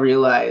think y'all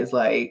realize,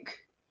 like,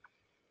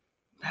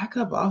 back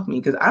up off me,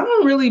 because I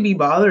don't really be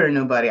bothering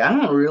nobody. I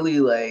don't really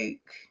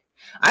like,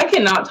 I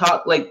cannot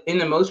talk like in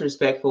the most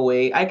respectful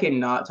way. I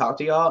cannot talk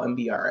to y'all and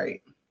be all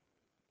right.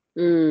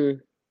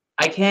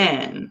 I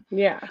can.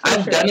 Yeah.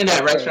 I've done it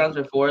at restaurants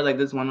before. Like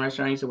this one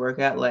restaurant I used to work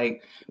at,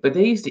 like, but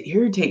they used to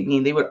irritate me.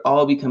 They would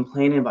all be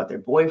complaining about their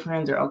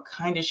boyfriends or all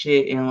kind of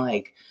shit. And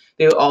like,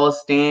 they would all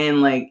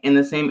stand like in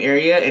the same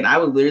area. And I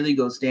would literally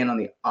go stand on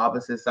the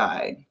opposite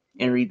side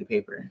and read the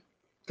paper.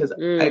 Because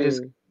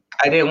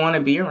I didn't want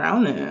to be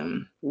around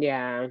them.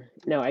 Yeah.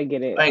 No, I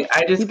get it. Like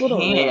I just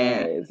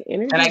can't.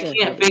 And I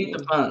can't fake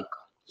the funk.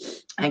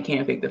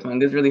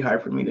 It's really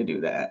hard for me to do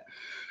that.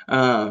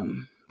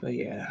 But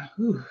yeah,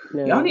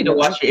 y'all need to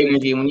watch your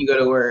energy when you go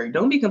to work.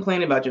 Don't be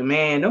complaining about your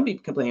man. Don't be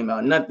complaining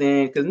about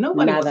nothing, because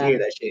nobody wants to hear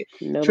that shit.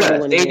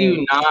 Trust, they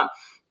do not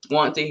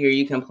want to hear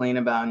you complain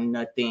about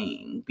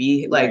nothing.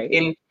 Be like,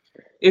 and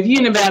if you're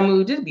in a bad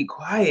mood, just be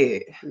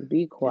quiet.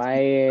 Be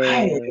quiet.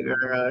 Quiet,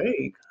 girl.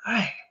 Hey,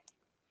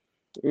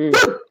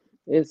 quiet.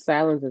 It's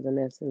silence is an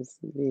essence.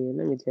 Dude,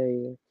 let me tell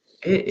you.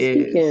 It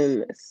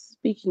is.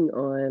 Speaking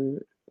on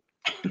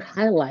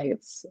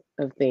highlights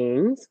of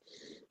things.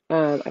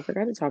 I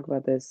forgot to talk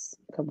about this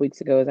a couple weeks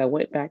ago. As I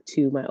went back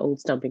to my old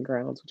stomping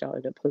grounds, which I'll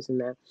end up posting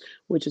that,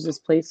 which is this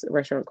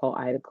restaurant called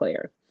Ida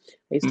Claire.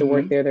 I used to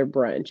work there, their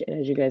brunch. And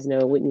as you guys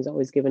know, Whitney's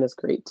always given us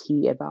great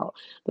tea about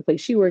the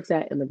place she works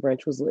at, and the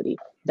brunch was Liddy.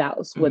 That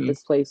was what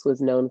this place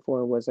was known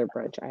for, was their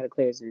brunch. Ida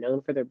Claire is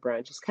known for their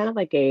brunch. It's kind of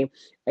like a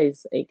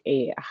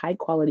high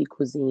quality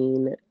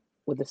cuisine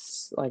with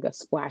a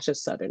splash of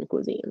Southern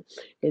cuisine.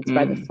 It's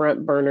by the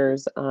Front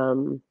Burners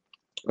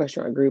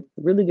restaurant group.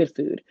 Really good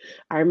food.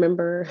 I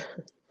remember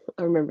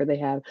they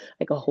have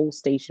like a whole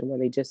station where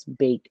they just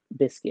bake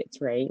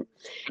biscuits, right?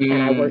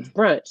 And I worked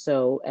brunch,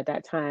 so at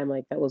that time,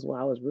 like, that was when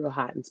I was real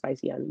hot and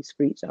spicy on these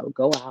streets. So I would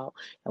go out,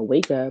 I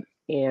wake up,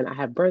 and I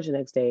have brunch the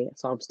next day,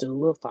 so I'm still a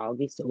little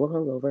foggy, still a little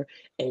hungover,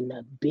 and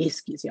the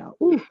biscuits, y'all.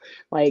 Ooh,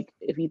 like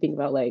if you think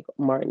about like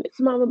Martin, that's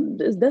my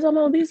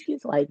mama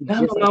biscuits, like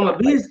just like mama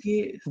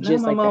biscuits,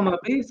 just like mama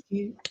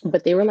biscuits.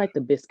 But they were like the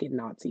biscuit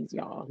Nazis,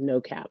 y'all.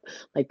 No cap.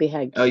 Like they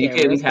had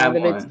cameras on the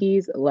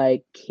biscuits,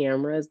 like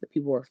cameras that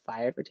people were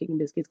fired for taking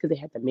biscuits because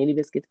they had the mini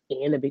biscuits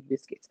and the big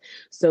biscuits.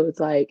 So it's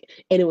like,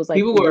 and it was like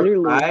people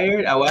were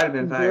fired. I would have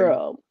been fired.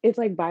 Girl, it's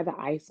like by the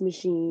ice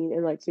machine,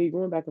 and like so you're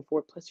going back and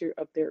forth. Plus you're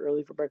up there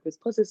early for breakfast.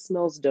 Plus it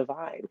smells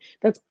divine.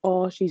 That's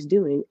all she's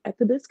doing at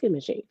the biscuit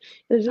machine.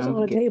 And it's just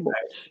on a table.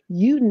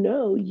 You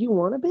know you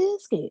want a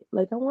biscuit.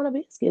 Like, I want a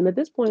biscuit. And at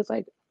this point, it's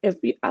like, I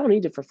don't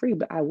need it for free,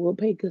 but I will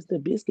pay because the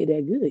biscuit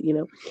that good, you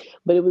know.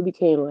 But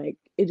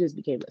it just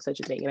became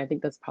such a thing. And I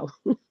think that's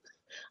probably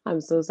I'm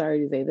so sorry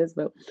to say this,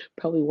 but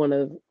probably one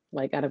of,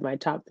 like, out of my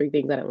top 3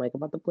 things I don't like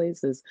about the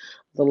place is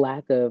the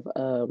lack of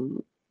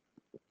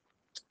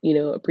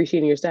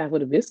appreciating your staff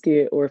with a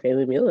biscuit or a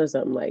family meal or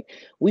something. Like,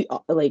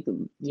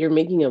 you're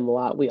making them a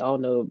lot. We all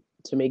know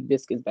to make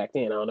biscuits back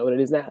then. I don't know what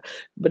it is now,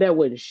 but that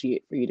wasn't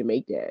shit for you to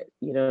make that.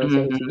 You know what I'm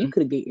saying? So you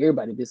could have gave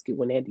everybody a biscuit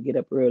when they had to get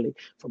up early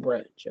for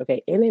brunch.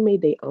 Okay. And they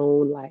made their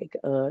own like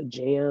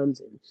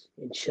jams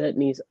and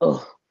chutneys.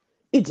 Oh,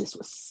 it just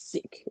was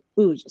sick.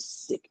 It was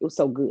just sick. It was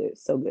so good.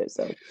 So good.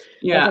 So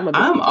yeah,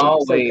 I'm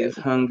always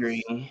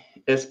hungry,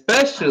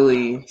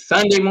 especially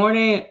Sunday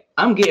morning.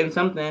 I'm getting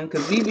something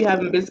because we be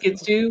having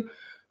biscuits too.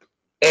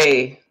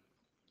 Hey,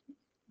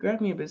 grab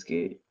me a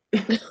biscuit.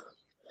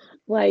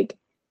 Like,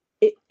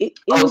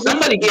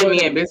 somebody give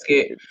me a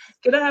biscuit.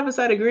 Could I have a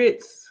side of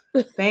grits?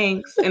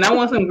 Thanks. And I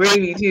want some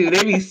gravy too.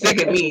 They be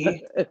sick of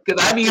me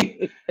because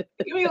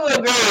give me a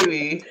little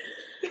gravy.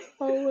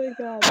 Oh my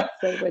God,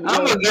 that's so funny.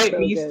 I'm gonna get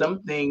me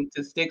something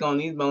to stick on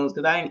these bones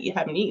because I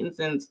haven't eaten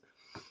since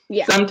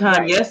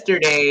sometime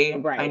yesterday.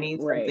 I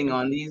need something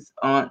on these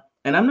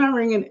and I'm not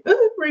ringing.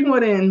 Ring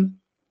what in?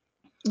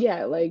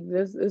 Yeah, like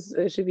this is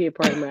it should be a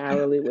part of my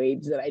hourly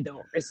wage that I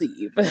don't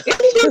receive.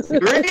 It's just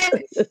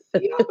grits.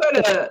 Y'all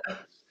better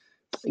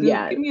scoop.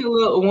 Yeah, Give me a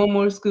little one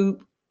more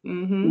scoop.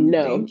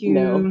 no, Thank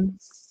no. you.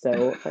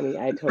 So, honey,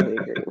 I totally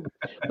agree.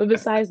 But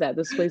besides that,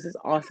 this place is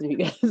awesome. You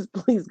guys,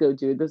 please go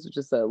to it. This was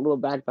just a little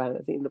back behind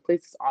the scene. The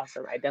place is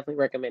awesome. I definitely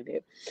recommend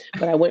it.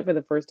 But I went for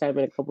the first time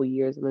in a couple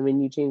years, and the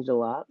menu changed a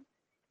lot.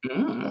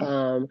 Mm.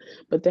 Um,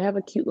 but they have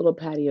a cute little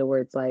patio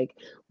where it's like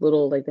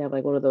little, like they have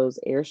like one of those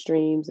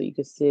airstreams that you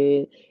could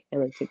sit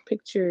and like take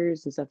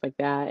pictures and stuff like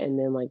that. And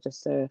then like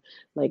just a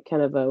like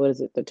kind of a what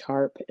is it, the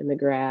tarp in the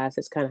grass.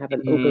 It's kind of have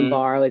an open Hmm.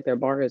 bar. Like their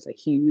bar is a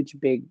huge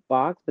big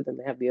box, but then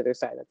they have the other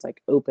side that's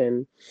like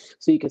open,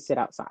 so you can sit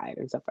outside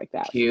and stuff like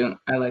that. Cute.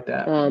 I like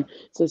that.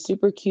 So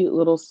super cute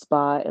little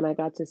spot, and I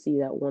got to see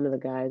that one of the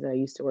guys I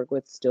used to work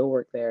with still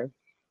work there.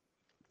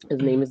 His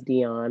name is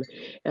Dion,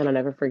 and I'll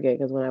never forget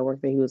because when I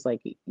worked there, he was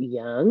like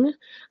young,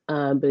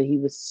 but he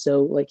was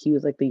so like he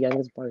was like the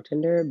youngest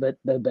bartender, but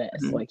the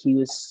best. Mhm. Like he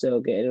was so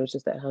good. It was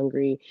just that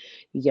hungry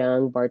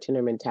young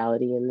bartender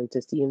mentality, and then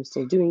to see him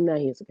still doing that,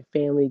 he has like a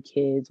family,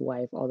 kids,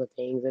 wife, all the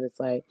things, and it's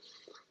like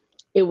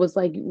it was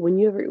like when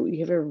you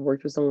ever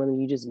worked with someone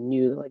and you just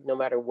knew that like no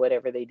matter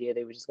whatever they did,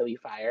 they were just gonna be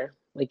fire.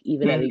 Like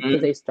even at because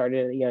Mhm. they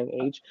started at a young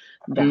age,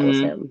 that was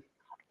Mhm. him.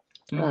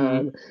 Mhm.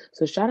 Um,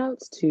 so shout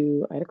outs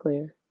to Ida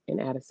Claire and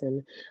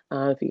Addison.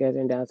 If you guys are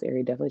in Dallas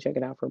area, definitely check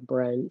it out for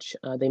brunch.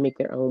 They make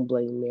their own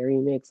Bloody Mary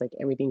mix, like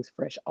everything's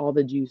fresh, all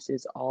the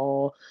juices,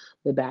 all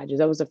the badges.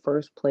 That was the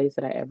first place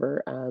that I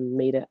ever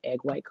made an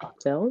egg white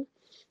cocktail.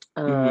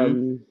 Mhm.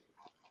 Um,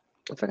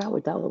 I forgot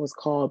what that one was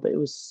called, but it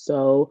was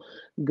so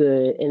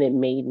good, and it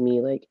made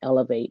me like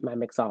elevate my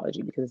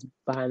mixology because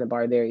behind the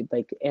bar there,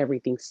 like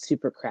everything's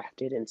super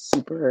crafted and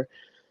super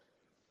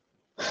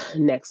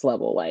next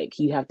level. Like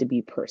you have to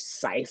be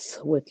precise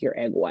with your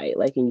egg white,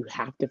 like, and you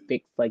have to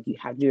fix, like, you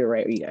have to do it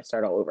right, or you gotta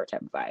start all over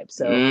type of vibe.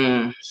 So,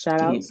 Mm. shout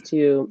Deep. outs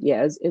to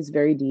yeah, it's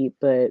very deep,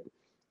 but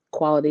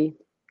quality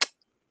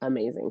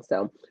amazing.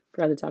 So,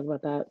 forgot to talk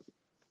about that,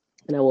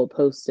 and I will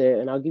post it,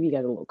 and I'll give you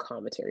guys a little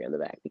commentary on the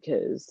back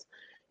because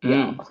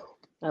y'all, Mm.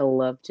 I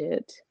loved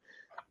it.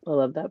 I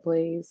love that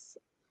place,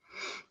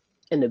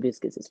 and the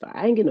biscuits is fire.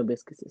 I ain't get no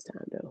biscuits this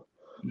time though.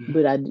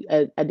 But I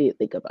did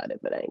think about it,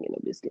 but I ain't get no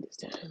biscuit this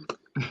time.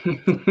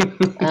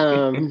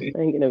 I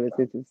ain't get no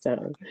biscuits this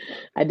time.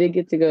 I did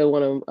get to go to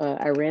one of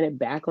I ran it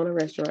back on a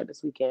restaurant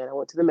this weekend. I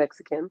went to the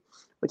Mexican,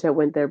 which I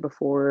went there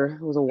before.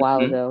 It was a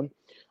while Mhm. ago.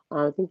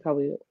 I think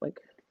probably like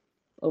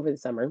over the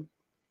summer.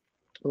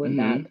 I went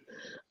back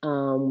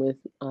Mhm. with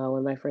one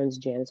of my friends,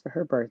 Janice, for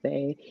her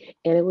birthday,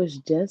 and it was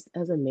just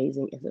as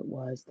amazing as it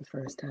was the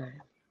first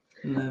time.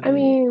 Love I it.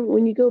 mean,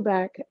 when you go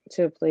back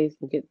to a place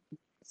and get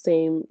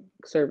same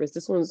service,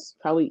 this one's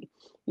probably,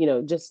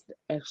 just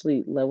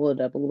actually level it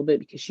up a little bit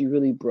because she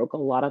really broke a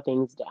lot of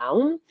things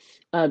down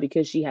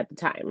because she had the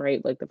time,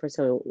 right? Like the first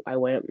time I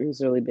went, it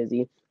was really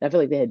busy. I feel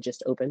like they had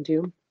just opened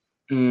too.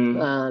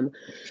 Mm. Um,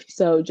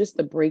 so just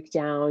the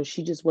breakdown,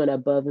 she just went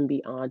above and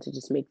beyond to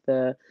just make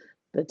the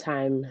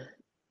time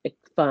like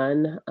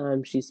fun.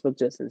 She spoke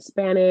to us in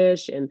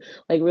Spanish and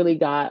like really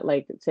got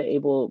like to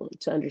able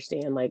to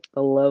understand like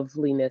the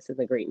loveliness and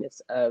the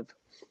greatness of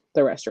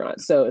the restaurant.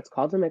 So it's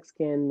called the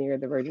Mexican near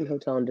the Virgin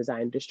Hotel and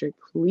Design District.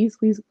 Please,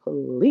 please,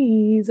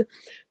 please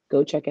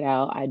go check it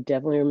out. I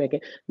definitely will make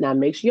it. Now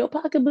make sure your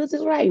pocketbooks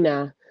is right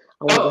now.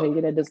 I want to go ahead Oh, and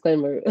get a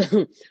disclaimer.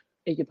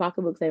 If your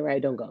pocketbooks ain't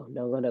right, don't go.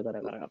 Don't go, don't go,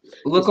 don't go, don't go.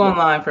 look Just wait.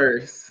 online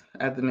first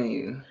at the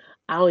menu.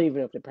 I don't even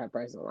know if the prep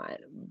price is online.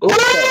 Ooh,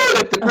 So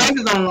if the price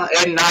is online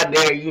and not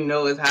there, you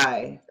know it's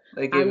high.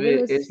 Like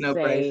if it's no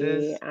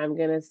prices. I'm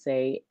gonna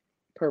say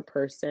per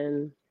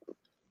person.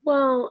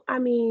 Well, I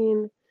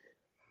mean,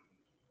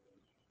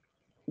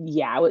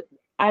 yeah,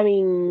 I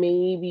mean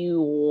maybe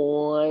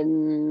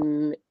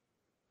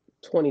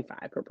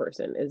 125 per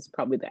person is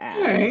probably the All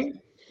average. right.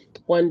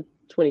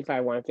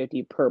 125,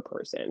 150 per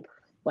person,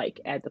 like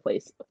at the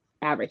place.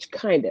 Average,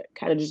 kind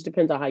of just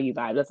depends on how you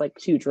vibe. That's like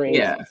two drinks,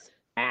 Yeah.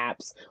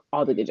 apps,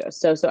 all the good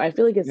stuff. So I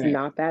feel like it's Right.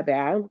 not that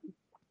bad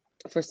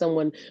for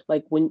someone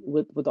like when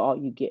with all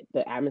you get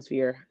the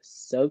atmosphere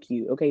so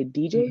cute. Okay,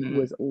 DJ Mm-hmm.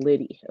 was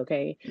litty.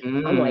 Okay,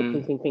 I'm like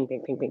ping Mm. ping ping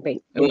ping ping ping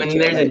ping in the When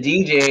chair there's a like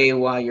DJ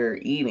while you're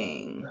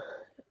eating.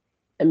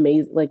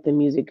 amazing. Like the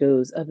music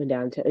goes up and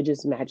down to it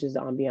just matches the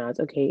ambiance.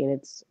 Okay, and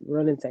it's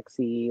running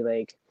sexy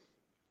like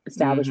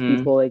established Mm-hmm.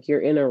 people. Like you're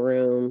in a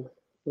room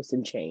with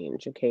some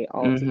change. Okay,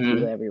 all Mm-hmm.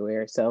 tequila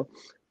everywhere. So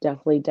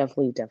definitely,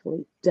 definitely,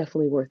 definitely,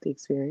 definitely worth the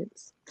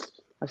experience.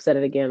 I've said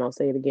it again. I'll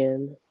say it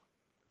again.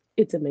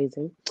 It's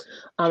amazing.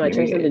 I tried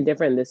something Period.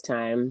 different this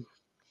time.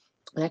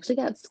 I actually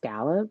got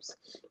scallops,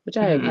 which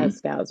I have had Mm-hmm.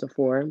 scallops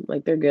before.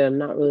 Like they're good. I'm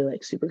not really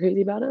like super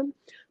crazy about them,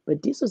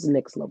 but this was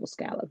next level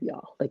scallop,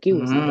 y'all. Like it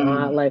was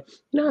not Mm. like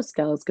how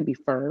scallops could be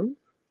firm.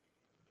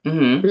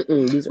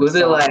 Mm-hmm. These are Was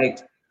it like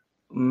soft.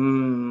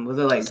 was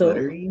it like So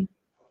buttery?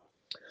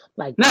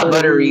 like Not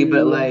buttery,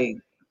 but buttery, like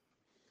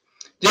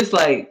just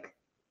like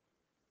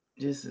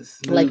just a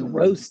smooth.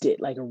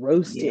 like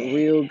roasted Yeah.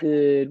 real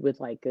good with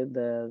like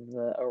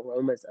the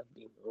aromas of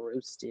being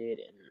roasted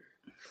and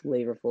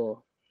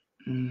flavorful.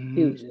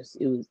 It Mhm. was just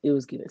it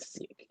was getting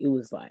sick. It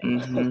was like,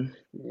 Mhm.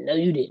 no,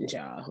 you didn't,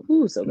 y'all.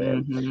 Ooh, so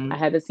good. I Mhm.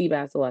 had the sea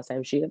bass the last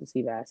time. She got the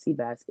sea bass. Sea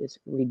bass is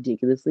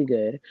ridiculously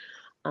good.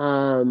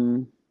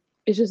 Um,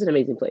 it's just an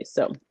amazing place.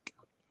 So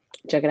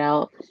check it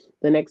out.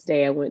 The next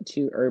day, I went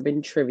to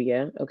Urban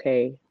Trivia.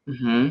 Okay,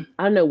 Mhm.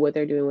 I don't know what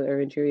they're doing with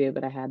Urban Trivia,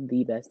 but I had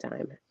the best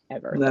time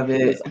ever. Love Like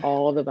it was it.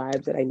 all the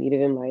vibes that I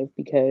needed in life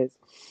because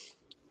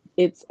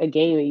it's a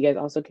game that you guys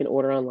also can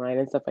order online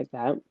and stuff like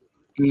that.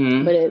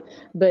 Mhm.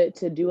 But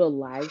to do a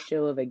live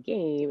show of a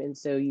game, and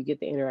so you get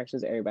the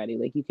interactions of everybody.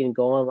 Like you can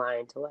go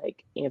online to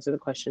like answer the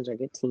questions or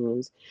get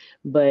teams,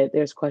 but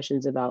there's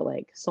questions about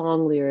like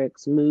song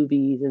lyrics,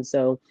 movies, and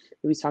so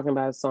if he's talking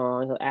about a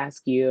song, he'll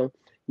ask you,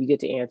 you get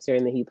to answer,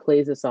 and then he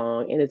plays a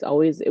song, and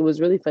it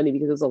was really funny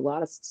because there's a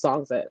lot of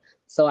songs that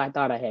so I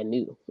thought I had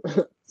knew,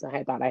 so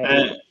I thought I had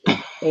Uh, knew,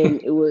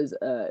 and it was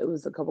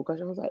a couple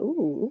questions. I was like,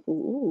 ooh,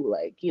 ooh,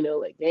 like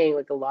like dang,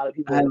 like a lot of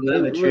I people.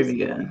 love a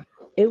trivia.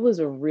 It was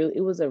a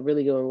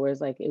really good one where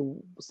it's like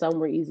some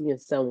were easy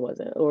and some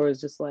wasn't, or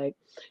it's just like,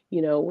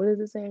 what does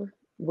it say?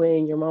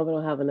 When your mom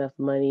don't have enough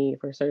money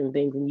for certain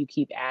things and you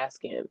keep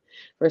asking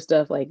for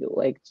stuff like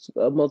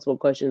multiple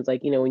questions,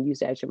 like when you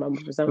used to ask your mama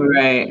for something,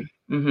 Right.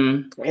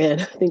 Mhm.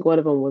 and I think one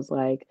of them was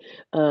like,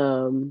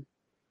 um,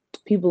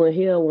 people in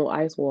hell want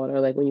ice water,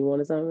 like when you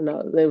wanted something. No,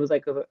 it was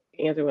like a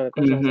answer one of the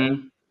question. I was like,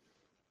 Mhm.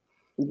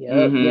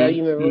 yep, yeah, Mhm.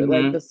 you remember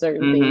like Mhm. the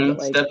certain things that Mhm.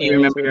 like Stuff you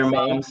parents remember would your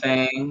say. mom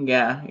saying.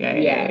 Yeah. Yeah.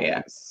 Yeah. Yeah. Yeah,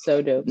 Yeah.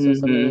 so dope. So Mhm.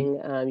 something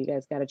you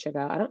guys got to check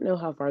out. I don't know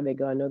how far they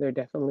go. I know they're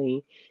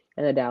definitely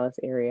in the Dallas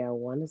area. I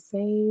want to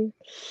say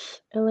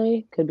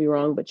LA, could be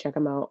wrong, but check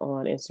them out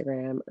on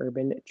Instagram.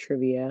 Urban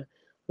Trivia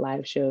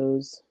live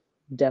shows,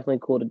 definitely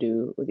cool to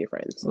do with your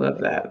friends, Love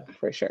like that.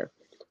 for sure.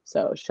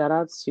 So shout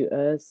outs to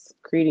us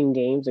creating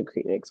games and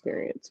creating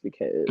experience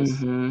because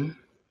Mhm.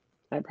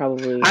 I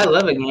probably I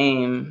love a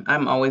game.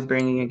 I'm always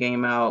bringing a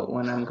game out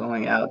when I'm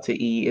going out to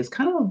eat. It's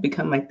kind of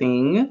become my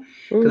thing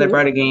because I mm-hmm,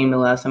 brought a game the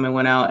last time I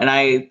went out, and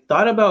I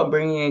thought about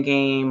bringing a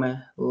game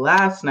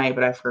last night,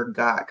 but I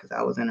forgot because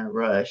I was in a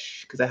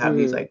rush because I have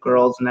these mm-hmm, like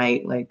girls'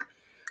 night like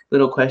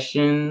little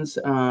questions.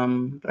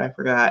 But I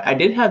forgot. I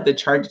did have the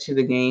charge it to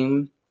the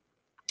game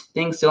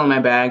thing still in my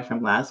bag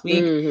from last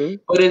week, mm-hmm,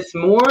 but it's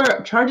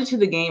more charge it to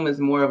the game is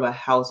more of a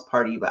house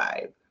party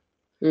vibe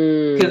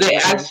because it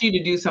okay, asks you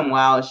to do some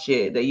wild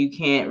shit that you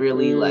can't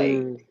really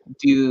like mm,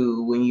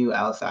 do when you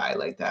outside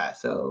like that.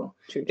 So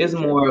true, it's true,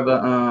 true. more of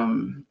a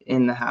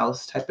in the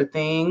house type of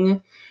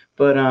thing.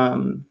 But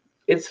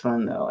it's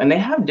fun though. And they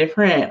have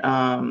different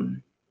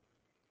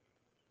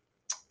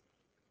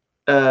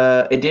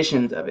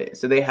editions of it.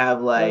 So they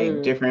have like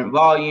Mm. different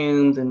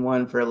volumes and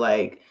one for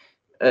like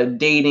a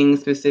dating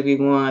specific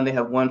one. They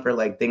have one for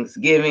like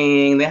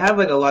Thanksgiving. They have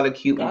like a lot of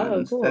cute Oh,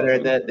 ones cool.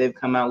 that they've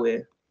come out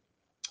with.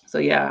 So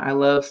yeah, I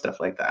love stuff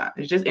like that.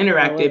 It's just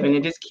I love interactive and it.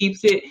 it just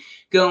keeps it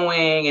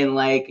going and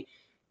like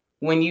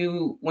when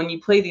you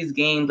play these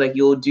games like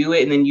you'll do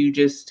it and then you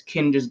just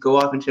can just go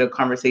off into a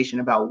conversation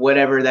about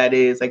whatever that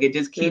is. Like it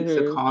just keeps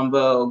the Mhm.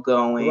 combo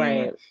going.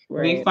 Right,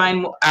 And you right.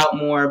 find out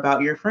more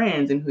about your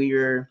friends and who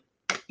you're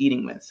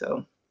eating with.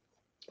 So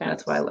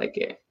that's why I Facts. like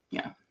it.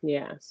 Yeah.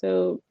 Yeah.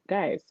 So,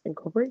 guys,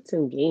 incorporate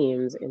some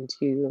games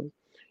into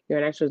your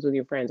interactions with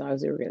your friends.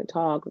 Obviously, we're going to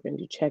talk, we're going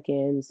to do check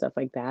ins, stuff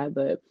like that.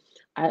 But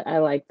I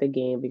like the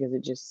game because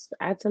it just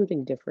adds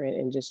something different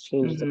and just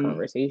changes the Hmm.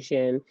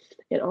 conversation.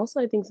 And also,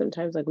 I think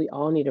sometimes like we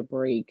all need a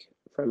break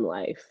from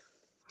life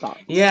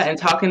Yeah, thoughts. and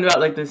talking about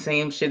like the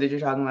same shit that you're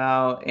talking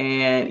about,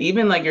 and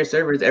even like your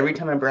servers. Every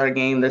time I brought a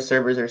game, the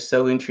servers are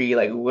so intrigued.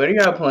 Like, what are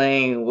y'all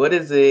playing? What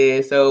is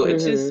this? So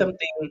it's just Mm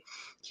something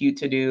cute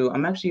to do.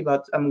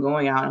 I'm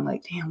going out. I'm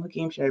like, damn, what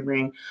game should I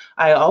bring?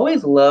 I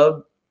always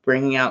love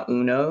bringing out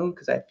Uno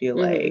because I feel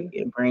hmm. like Mm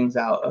it brings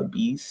out a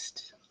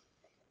beast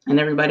in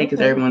everybody hmm.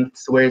 because Okay. everyone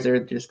swears they're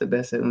just the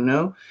best at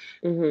Uno,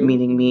 Mm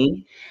meaning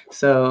me.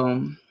 So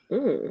hmm.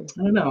 Mm.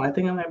 I don't know. I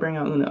think I might bring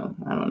out Uno.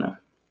 I don't know.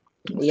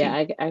 We'll Yeah, see.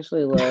 I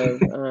actually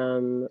love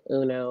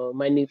Uno.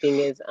 My new thing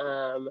is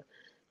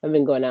I've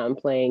been going out and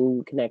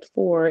playing Connect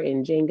Four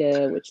and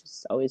Jenga, which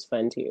is always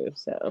fun too.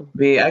 So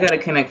B, I got a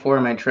Connect Four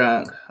in my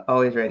trunk,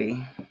 always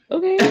ready.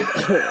 okay,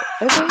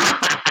 okay.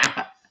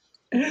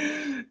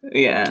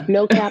 Yeah.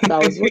 No cap though.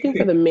 I was looking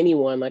for the mini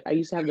one. Like I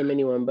used to have the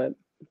mini one, but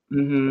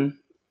Hmm.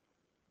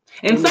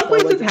 And let me some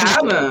sell like places the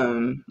have pieces.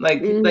 them.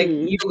 Like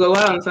Mm-hmm. you go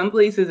out, and some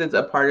places it's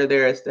a part of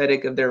their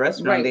aesthetic of their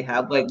restaurant. They Right.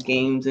 have like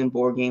games and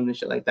board games and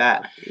shit like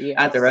that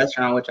at the Yes.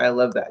 restaurant, which I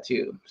love that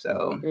too.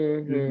 So,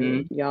 Mm-hmm.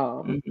 hmm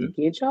Y'all, hmm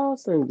get y'all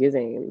some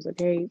games,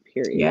 okay?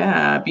 Period.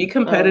 yeah, be Um,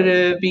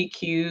 competitive, be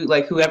cute.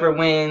 Like whoever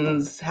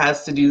wins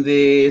has to do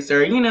this,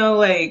 or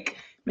like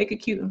make it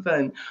cute and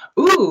fun.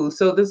 Ooh,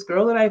 so this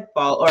girl that I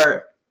follow,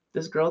 or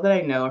this girl that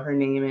I know, her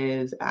name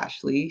is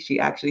Ashley. She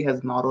actually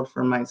has modeled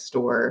for my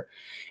store,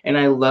 and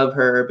I love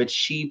her. But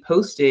she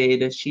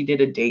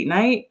did a date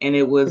night, and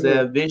it was mhm.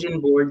 a vision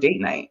board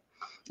date night.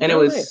 And it Oh,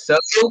 was so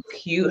nice.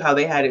 cute how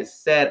they had it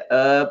set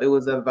up. It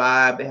was a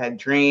vibe. They had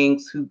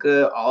drinks,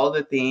 hookah, all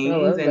the I things,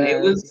 love and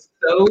it that.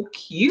 so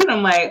cute.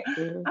 I'm like,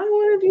 Mhm. I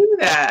want to do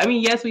that. I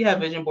mean, yes, we have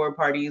vision board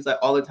parties like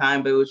all the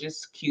time, but it was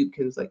just cute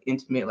because like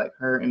intimate, like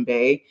her and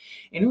Bay,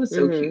 and it was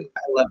so Mhm. cute.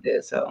 I loved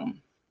it. So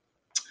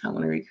I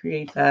want to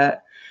recreate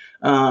that.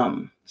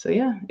 So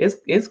yeah,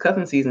 it's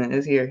cuffing season.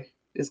 It's here.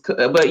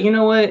 But you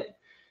know what?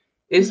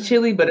 It's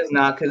chilly, but it's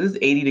not because it's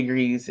 80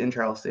 degrees in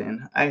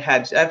Charleston. I've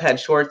had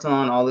shorts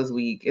on all this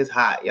week. It's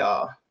hot,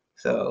 y'all.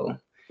 So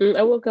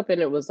I woke up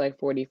and it was like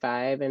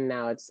 45 and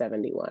now it's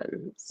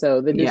 71. So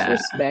the yeah.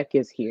 disrespect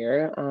is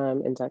here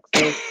in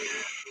Texas.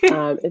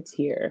 It's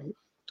here.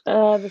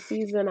 The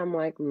season I'm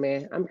like,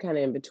 meh, I'm kind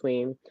of in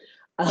between.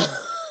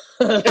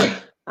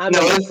 I'm No,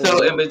 in it's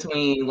so in between.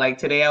 between. Like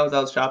today, I was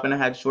out shopping. I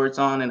had shorts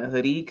on and a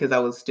hoodie because I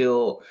was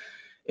still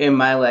in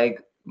my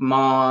like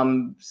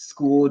mom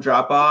school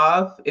drop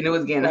off, and it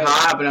was getting Right.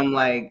 hot. But I'm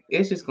like,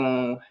 it's just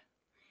going.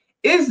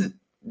 It's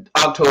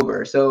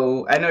October,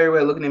 so I know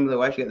everybody looking at me like,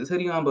 why she got this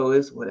hoodie on? But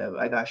it's whatever.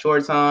 I got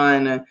shorts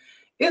on.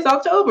 It's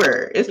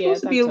October. It's Yeah, supposed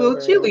it's to be a little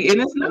October. chilly,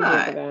 and it's I'm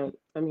here for not. that.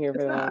 I'm here for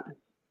It's that. not.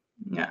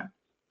 Yeah,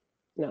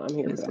 No, I'm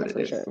here it for is what that it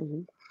for sure.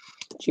 is.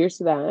 Cheers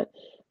to that.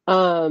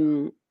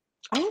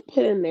 I had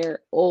put in there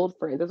old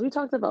friends, as we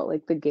talked about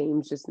like the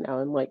games just now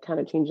and like kind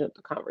of changing up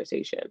the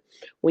conversation.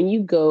 When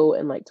you go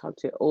and like talk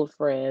to old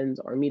friends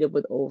or meet up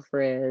with old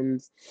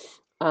friends,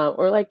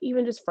 or like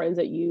even just friends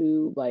that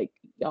you like,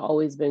 y'all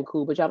always been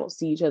cool, but y'all don't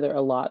see each other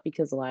a lot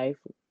because life,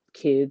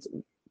 kids,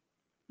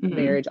 Mm-hmm.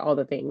 marriage, all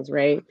the things,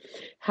 right?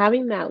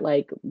 Having that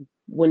like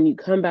when you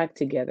come back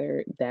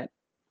together, that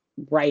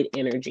right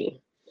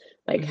energy,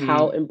 like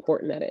how Mm-hmm.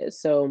 important that is.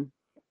 So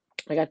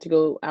I got to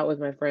go out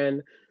with my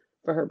friend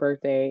for her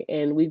birthday,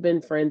 and we've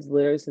been friends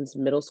literally since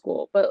middle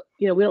school. But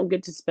we don't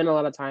get to spend a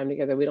lot of time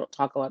together. We don't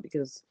talk a lot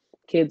because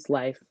kids,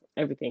 life,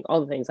 everything,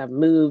 all the things. I've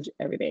moved,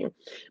 everything.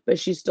 But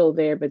she's still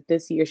there. But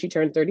this year she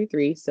turned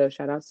 33. So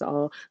shout outs to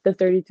all the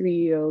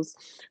 33-year-olds.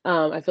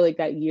 I feel like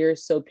that year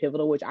is so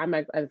pivotal, which I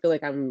feel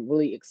like I'm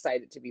really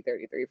excited to be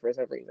 33 for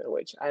some reason,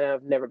 which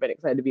I've never been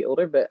excited to be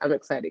older, but I'm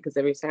excited because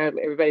every time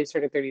everybody's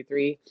turning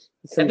 33,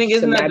 I think some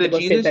isn't that the magical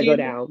shit Jesus that go year?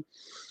 down.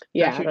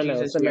 Yeah, That's I your don't know.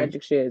 Jesus Some year,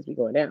 magic shit is be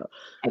going down.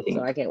 I So think.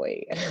 I can't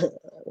wait.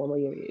 One more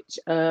year, bitch.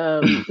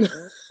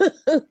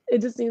 It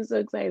just seems so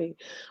exciting.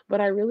 But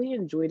I really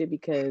enjoyed it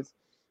because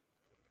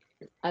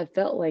I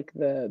felt like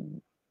the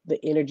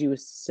energy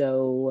was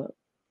so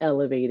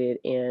elevated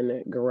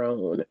and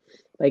grown.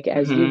 Like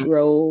as you Mm-hmm.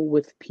 grow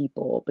with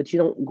people, but you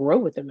don't grow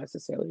with them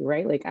necessarily,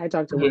 right? Like I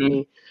talked to Mm-hmm.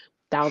 Whitney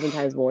 1,000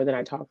 times more than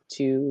I talked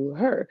to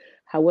her.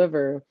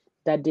 However,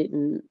 that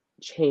didn't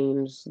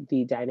change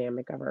the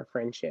dynamic of our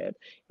friendship.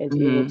 And to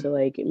be able Mm-hmm. to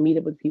like meet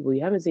up with people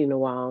you haven't seen in a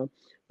while,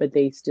 but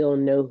they still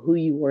know who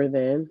you were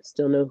then,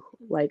 still know,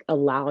 like,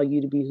 allow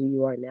you to be who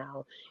you are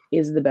now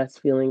is the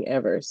best feeling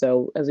ever.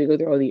 So as we go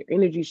through all the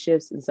energy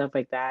shifts and stuff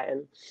like that,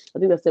 and I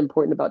think that's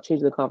important about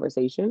changing the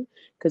conversation,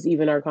 because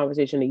even our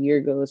conversation a year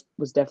ago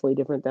was definitely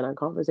different than our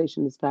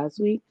conversation this past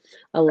week.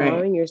 Right.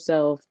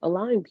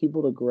 Allowing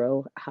people to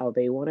grow how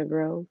they want to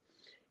grow,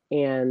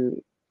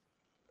 and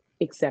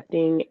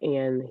accepting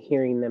and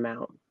hearing them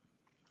out.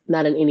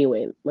 Not in any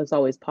way, that's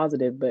always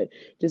positive, but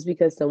just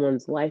because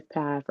someone's life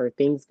path or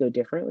things go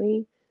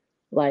differently,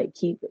 like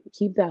keep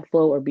that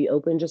flow or be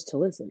open just to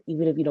listen,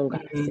 even if you don't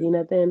gotta Mm-hmm. say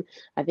nothing.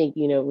 I think,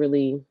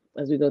 really,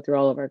 as we go through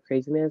all of our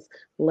craziness,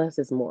 less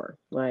is more.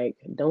 Like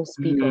Mm-hmm. don't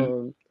speak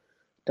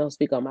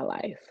on my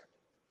life.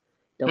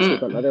 Don't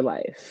speak on Mm-hmm. other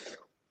life.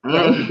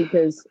 Right? Mm-hmm.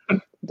 Because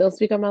don't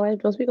speak on my life,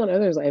 don't speak on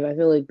others' life. I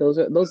feel like those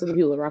are the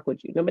people that rock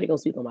with you. Nobody gonna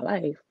speak on my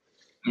life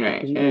Right.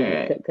 because you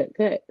need to Right.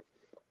 cut.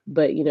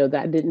 But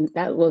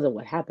that wasn't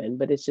what happened.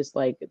 But it's just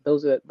like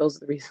those are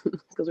the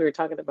reasons, because we were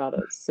talking about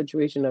a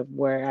situation of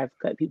where I've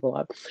cut people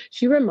off.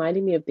 She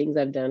reminded me of things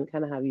I've done,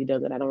 kind of have you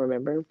done that I don't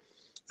remember.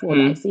 It's a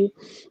little Mm-hmm. dicey.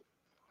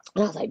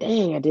 And I was like,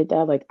 dang, I did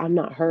that. Like, I'm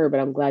not her,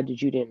 but I'm glad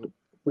that you didn't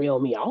reel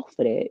me off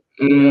of it,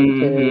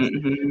 because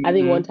I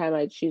think one Mm-hmm.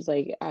 time she's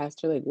like,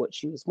 asked her like what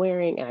she was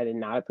wearing, and I did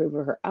not approve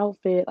of her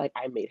outfit. Like,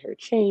 I made her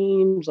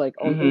change, like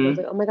all the things. I was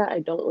Mm-hmm. like, oh my God, I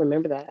don't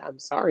remember that. I'm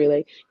sorry.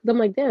 Like, 'cause I'm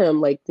like, damn,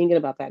 like thinking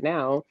about that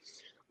now,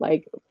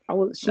 like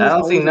she I was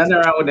don't see always nothing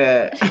wrong with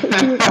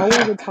she was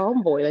always that. a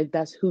tomboy. Like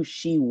that's who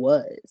she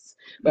was.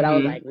 But I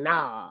was Mm-hmm. like,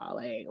 nah,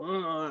 like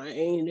I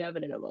ain't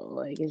having it no more.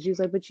 Like, and she was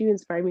like, but you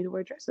inspired me to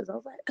wear dresses. I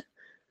was like,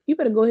 you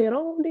better go ahead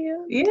on,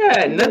 dear.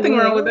 Yeah, You better go nothing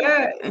ahead wrong with on.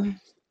 that.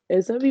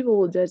 And some people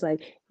will judge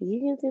like, you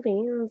can do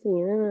fancy.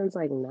 And it's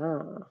like,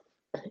 nah,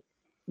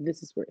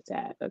 this is where it's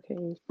at.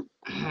 Okay,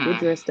 get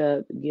dressed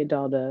up, get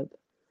dolled up.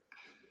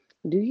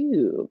 Do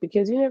you?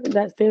 Because you never,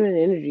 that feminine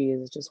energy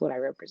is just what I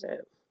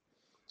represent.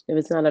 If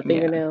it's not a Yeah,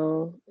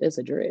 fingernail, it's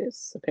a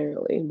dress,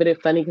 apparently. But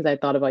it's funny because I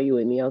thought about you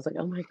and me. I was like,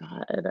 oh my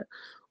God.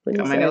 When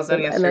you got my said I nails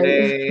done said, and I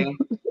yesterday.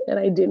 and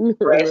I didn't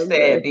Fresh that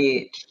remember.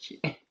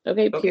 bitch.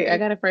 Okay, period. I Okay.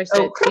 got a fresh Oh.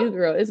 set too,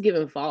 girl. It's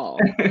giving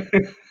fall.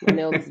 My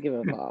nails is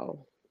giving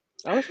fall.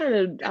 I was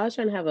trying to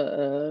have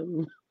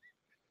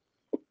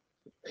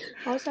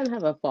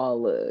a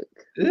fall look.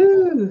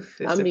 Ooh,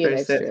 it's I'm a being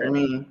fresh set for extra.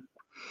 me.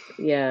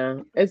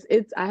 Yeah.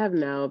 I have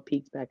now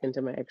peeked back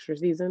into my extra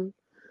season.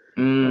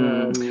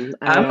 Mm.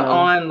 I I'm am.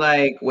 on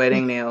like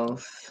wedding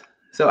nails.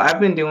 So I've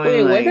been doing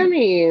Wait, what that like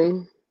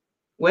mean?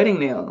 wedding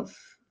nails.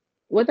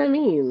 What that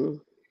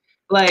mean?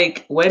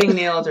 Like wedding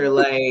nails are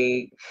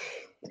like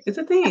it's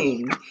a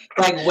thing.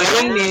 Like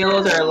wedding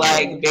nails are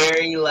like Ah,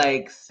 very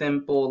like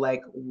simple,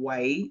 like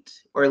white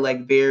or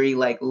like very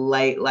like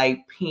light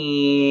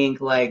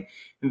pink, like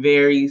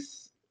very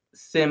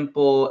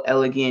simple,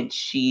 elegant,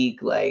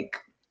 chic, like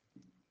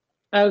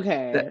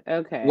the okay,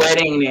 okay.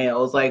 wedding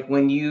nails. Like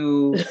when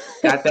you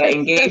got that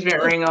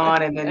engagement ring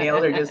on and the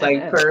nails are just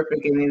like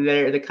perfect and then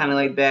they're kind of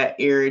like that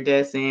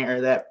iridescent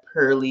or that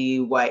pearly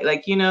white.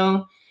 Like,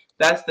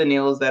 that's the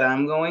nails that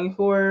I'm going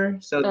for.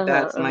 So Uh-huh,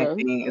 that's my uh-huh.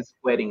 thing is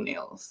wedding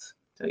nails.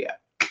 So yeah.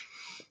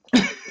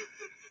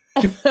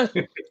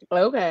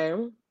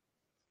 Okay.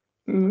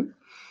 Mhm.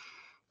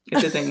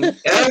 It's a thing.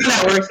 Everyone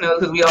that works knows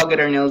because we all get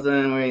our nails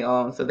done and we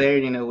all so they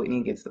already know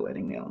Whitney gets the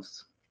wedding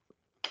nails.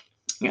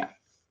 Yeah.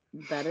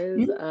 That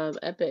is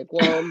epic.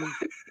 Well,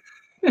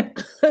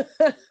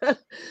 I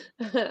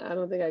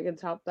don't think I can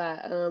top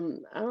that. I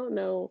don't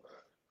know.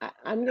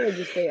 I'm gonna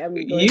just say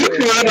I'm going You through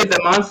a created the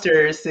phase.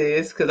 monster,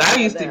 sis. Because I I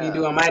used to be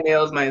doing know. my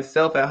nails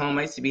myself at home.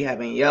 I used to be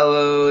having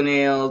yellow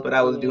nails, but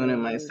I was doing it Yeah,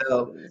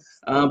 myself.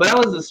 this But I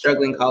was is a a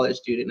struggling college challenge.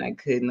 student. I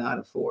could not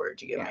afford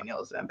to get Yeah. my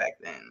nails done back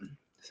then.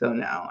 So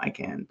now I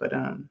can. But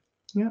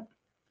yeah.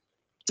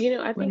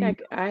 I think Wedding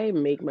I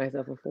make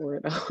myself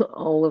afford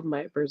all of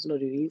my personal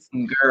duties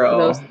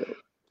because girl.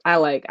 I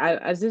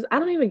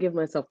don't even give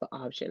myself the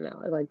option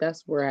now. Like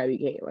that's where I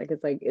became. Like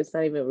it's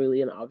not even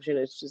really an option.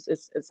 It's just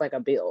it's like a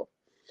bill.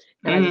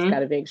 And I just got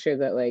Mm-hmm. to make sure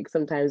that like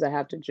sometimes I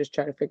have to just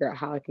try to figure out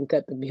how I can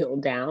cut the bill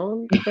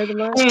down for the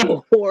month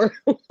or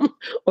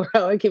or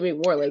how I can make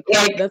more. Like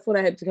Like that's what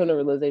I had to come to a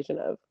realization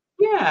of.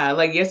 yeah,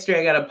 like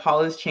yesterday I got a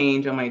polish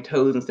change on my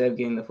toes instead of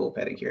getting the full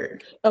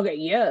pedicure. Okay,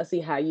 yeah, see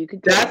how you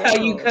could cut it That's how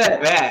you down. cut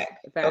Facts,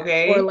 back. facts.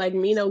 Or Okay. like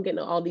me, don't getting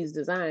all these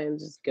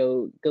designs, just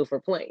go for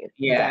plain.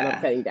 That I'm Yeah.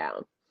 cutting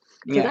down.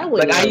 Cause I Yeah.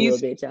 went Like in I a little used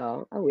bit,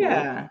 y'all. I went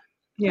in. Yeah.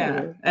 I went Yeah.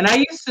 in. And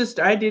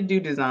I did do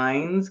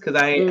designs because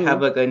I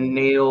have Mm. like a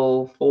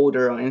nail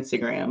folder on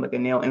Instagram, like a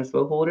nail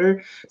inspo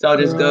folder. So I'll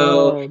just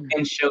go Girl.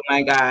 and show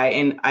my guy.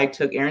 And I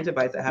took Aaron's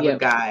advice. I have a Yep.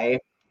 guy.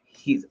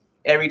 He's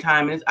every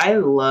time is I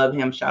love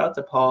him. Shout out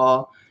to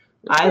Paul.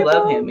 I Okay,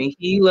 love Paul. him and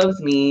he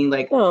loves me.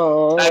 Like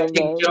Oh, I I love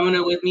take that.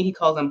 Jonah with me. He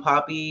calls him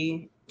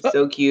Poppy. Uh,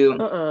 So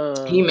cute.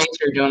 He uh-uh. makes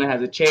sure Jonah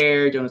has a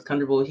chair. Jonah's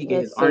comfortable. He get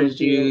his That's so orange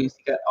cute. juice.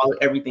 He got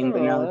everything.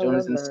 But now Oh, that I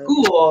Jonah's love in that.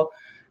 school,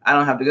 I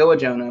don't have to go with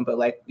Jonah. But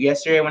like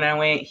yesterday when I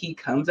went, he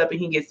comes up and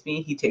he gets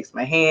me. He takes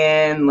my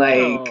hand.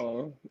 Like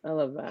Oh, I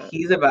love that.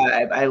 he's a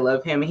vibe. I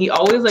love him. He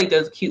always like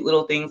does cute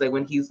little things. Like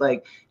when he's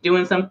like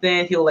doing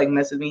something, he'll like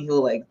mess with me.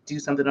 He'll like do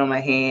something on my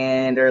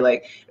hand or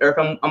if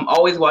I'm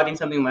always watching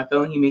something on my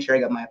phone, he makes sure I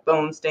got my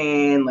phone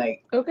stand.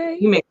 Like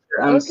he Okay. makes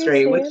sure I'm Okay,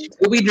 straight. Which stand.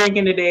 we'll be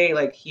drinking today.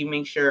 Like he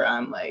makes sure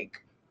I'm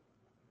like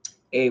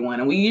A1.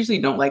 And we usually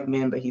don't like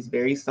men, but he's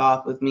very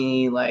soft with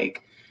me.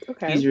 Like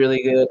Okay. he's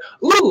really good.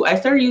 Ooh, I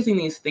started using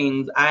these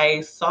things.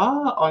 I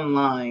saw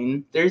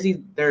online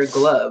there are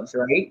gloves,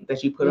 right?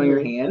 That you put on your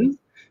Mm-hmm. hands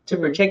to Mm-hmm.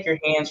 protect your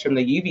hands from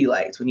the UV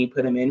lights when you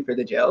put them in for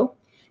the gel.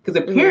 Because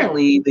Mm-hmm.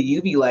 apparently the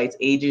UV lights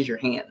ages your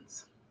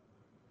hands.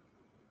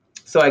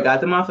 So I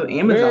got them off of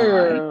Amazon.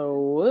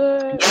 Girl,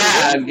 what? Where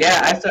Yeah, you yeah.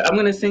 find that? I'm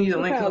gonna send you the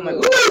You link because I'm like,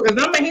 probably ooh, because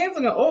now my hands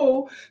are going,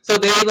 oh. So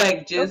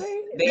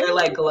okay. they're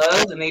like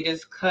gloves and they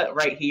just cut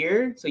right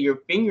here, so your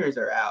fingers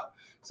are out.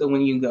 So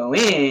when you go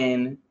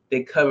in,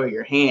 they cover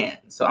your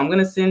hands. So I'm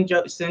gonna send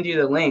you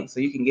the link so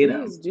you can get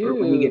them Please for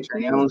when you do. get your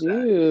Please nails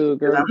done. do,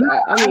 Because girl. 'Cause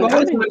I I've mean,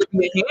 I've always been. wanted to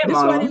be a hand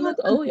This why model. they I'm look.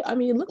 not, Oh, I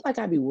mean, it look like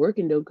I be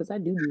working though, because I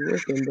do be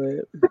working,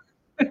 but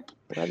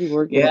I be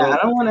working. yeah, I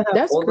But don't want to have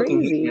that's old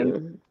looking crazy.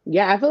 hands.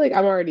 Yeah, I feel like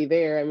I'm already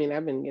there. I mean,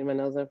 I've been getting my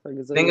nails done for a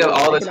Think gazillion of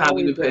years. all I the can time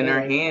we've always been go putting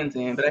our in. hands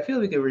in, but I feel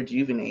we could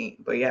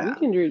rejuvenate. But We yeah,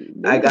 can do.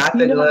 I got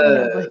the I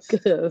have like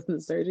gloves.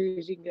 the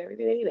surgery. She can get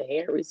everything. They need a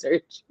hair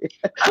research.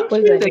 I'm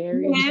What is sure a they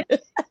hair? can.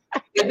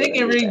 If I they love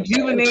can you so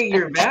rejuvenate much.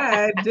 your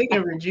badge, they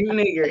can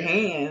rejuvenate your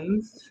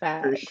hands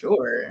for Facts.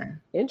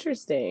 sure.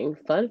 Interesting.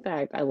 Fun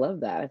fact. I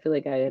love that. I feel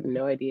like I had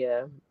no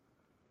idea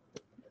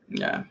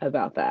Yeah.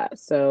 about that.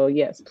 So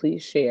yes,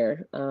 please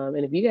share.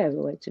 And if you guys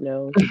would like to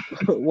know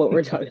what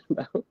we're talking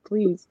about,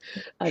 please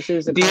shoot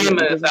us a comment DM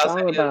us. because it's I'll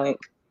send all you the link. about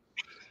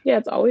yeah,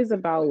 it's always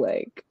about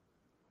like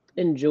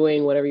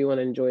enjoying whatever you want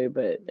to enjoy,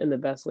 but in the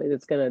best way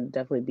that's gonna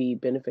definitely be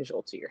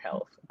beneficial to your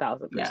health.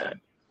 Thousand Yeah. percent.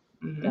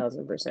 Mm-hmm.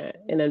 1000%.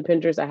 And then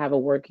Pinterest, I have a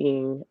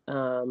working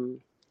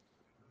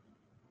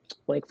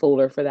like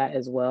folder for that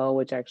as well,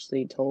 which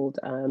actually told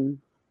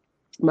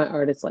my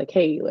artists like,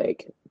 hey,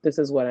 like this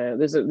is what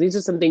these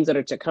are some things that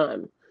are to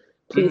come.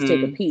 Please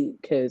take a Mm-hmm.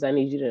 peek because I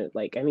need you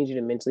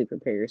to mentally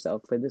prepare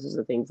yourself for this is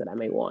the things that I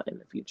may want in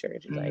the future.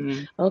 And she's like,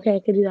 Mm-hmm. okay, I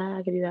can do that,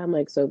 I can do that. I'm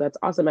like, so that's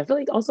awesome. I feel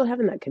like also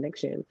having that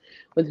connection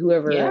with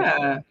whoever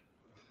Yeah.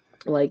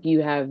 like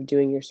you have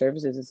doing your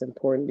services is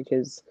important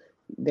because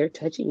they're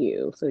touching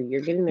you. So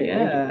you're getting their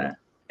energy.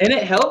 Yeah. And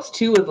it helps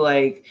too with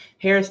like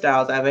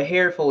hairstyles. I have a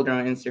hair folder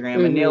on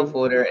Instagram, a nail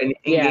folder, an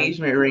Yeah.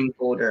 engagement ring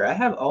folder. I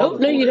have all Oh,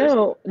 the no, you folders.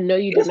 don't. No,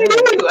 you do Yes, I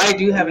not. do. I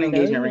do have an No,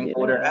 engagement you ring do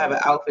folder. I have an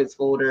not. outfits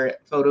folder,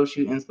 photo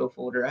shoot inspo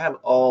folder. I have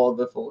all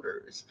the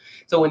folders.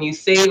 So when you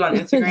save on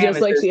Instagram, Just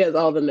it like says, she has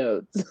all the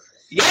notes.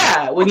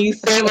 yeah, when you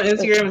save on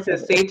Instagram, it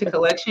says save to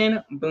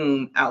collection,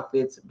 boom,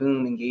 outfits,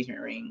 boom, engagement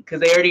ring. Because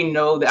they already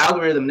know, the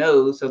algorithm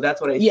knows. So that's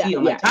what I Yeah, see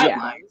on my yeah, yeah.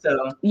 timeline.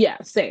 So Yeah,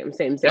 same.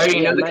 they already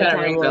know Yeah, the my kind of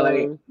rings I like,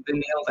 timeline. the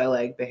nails I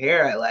like, the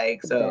hair I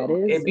like. That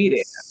So is it beat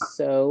it.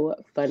 so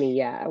funny.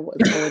 Yeah, I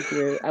went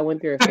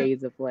through a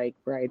phase of like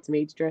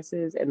bridesmaids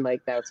dresses, and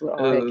like that's what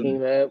all that Oh,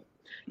 came up.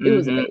 It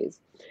was a mm-hmm. phase,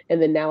 and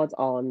then now it's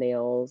all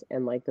nails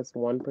and like this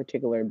one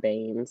particular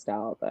bane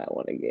style that I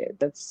want to get.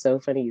 That's so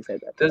funny you said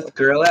that This though.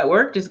 girl at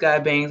work just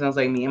got bangs. I was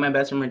like, me and my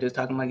best friend were just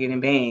talking about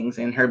getting bangs,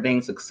 and her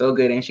bangs look so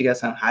good, and she got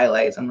some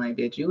highlights. I'm like,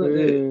 bitch, you look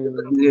good. You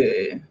look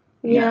good.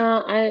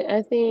 Yeah,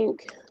 I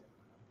think.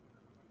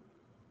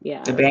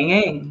 Yeah, The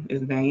banging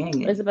is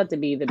banging. it's about to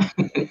be the.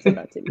 It's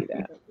about to be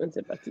that. It's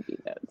about to be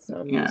that. So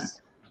I'm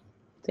just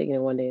taking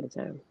it one day at a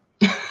time.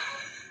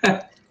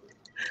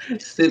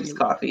 Sips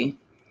coffee.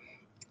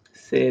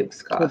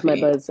 Sips coffee. With my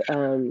Buzz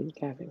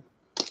cafe.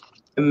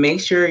 Make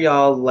sure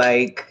y'all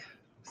like,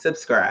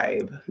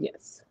 subscribe.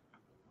 Yes.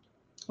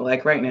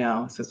 Like right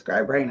now.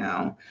 Subscribe right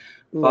now.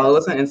 Follow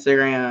us on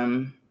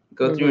Instagram.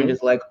 Go through and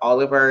just like all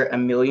of our a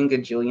million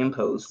gajillion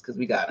posts because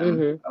we got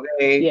them.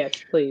 Okay. Yes,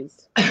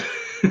 please.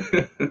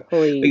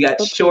 Please. We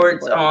got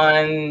shorts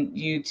on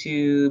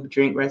YouTube,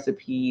 drink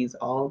recipes,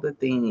 all the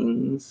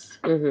things.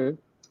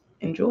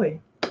 Enjoy.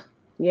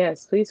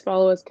 Yes, please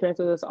follow us. Connect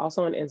with us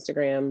also on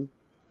Instagram.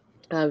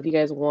 If you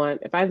guys want,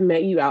 if I've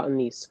met you out in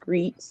these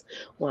streets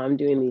while I'm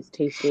doing these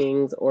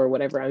tastings or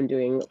whatever I'm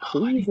doing,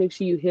 please make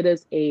sure you hit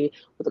us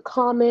with a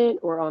comment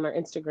or on our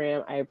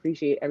Instagram. I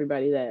appreciate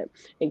everybody that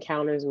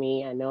encounters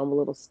me. I know I'm a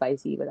little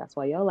spicy, but that's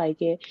why y'all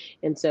like it.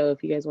 And so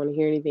if you guys want to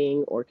hear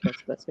anything or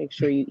connect with us, make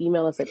sure you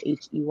email us at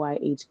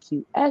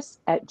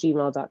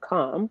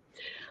heyhqs@gmail.com.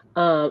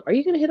 Are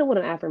you gonna hit them with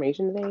an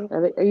affirmation today?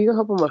 Are you gonna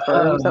help them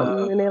affirm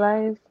something in their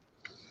life?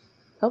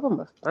 Help them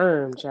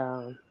affirm,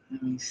 child.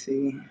 Let me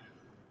see.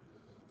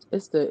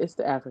 It's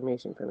the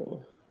affirmation for me.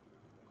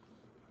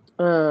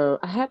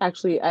 I have a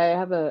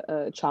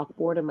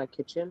chalkboard in my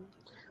kitchen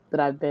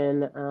that I've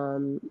been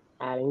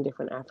adding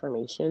different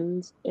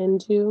affirmations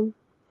into,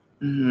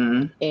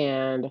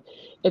 and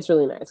it's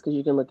really nice because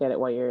you can look at it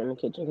while you're in the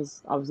kitchen.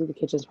 Because obviously the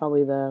kitchen is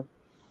probably my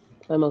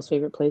most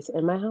favorite place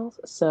in my house.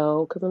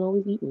 So because I'm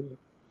always eating.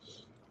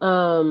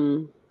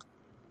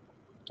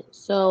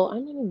 So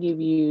I'm going to give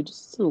you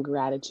just some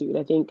gratitude.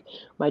 I think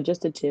my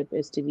just a tip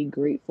is to be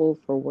grateful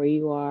for where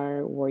you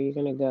are, where you're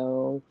going to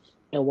go,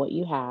 and what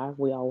you have.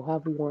 We all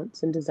have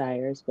wants and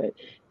desires, but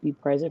be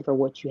present for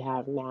what you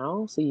have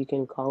now so you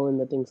can call in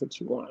the things that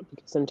you want.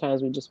 Because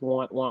sometimes we just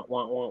want.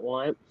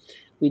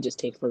 We just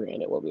take for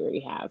granted what we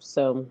already have.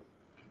 So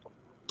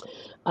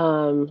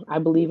I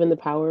believe in the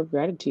power of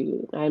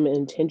gratitude. I'm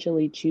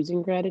intentionally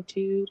choosing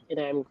gratitude, and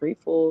I'm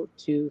grateful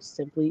to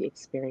simply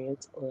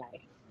experience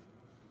life.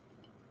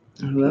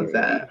 I love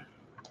that.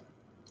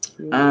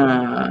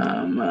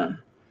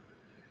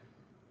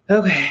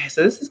 Okay,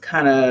 so this is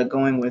kind of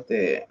going with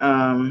it.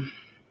 I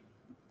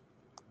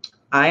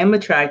am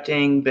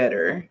attracting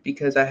better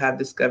because I have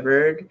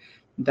discovered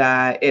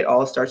that it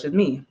all starts with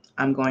me.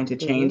 I'm going to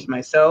change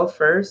myself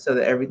first so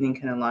that everything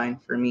can align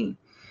for me.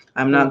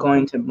 I'm not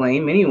going to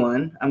blame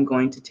anyone. I'm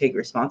going to take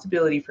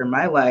responsibility for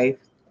my life.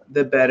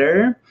 The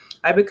better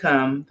I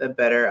become, the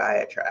better I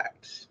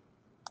attract.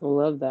 I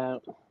love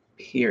that.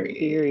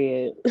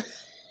 Period.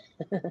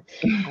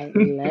 I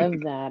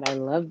love that. I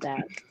love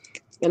that.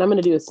 And I'm going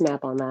to do a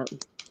snap on that.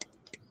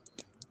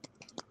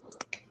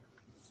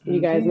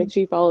 You guys, make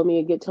sure you follow me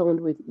at Get Toned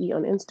with E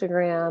on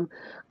Instagram.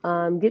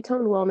 Get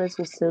Toned Wellness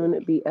will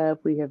soon be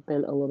up. We have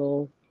been a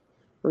little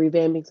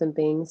revamping some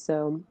things.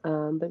 So,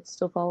 but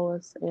still follow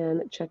us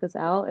and check us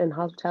out. And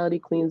Hospitality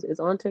Queens is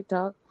on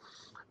TikTok.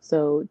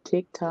 So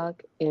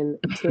TikTok and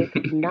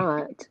tick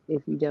not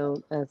if you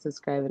don't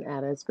subscribe and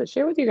add us. But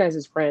share with your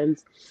guys'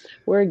 friends.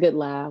 We're a good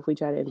laugh. We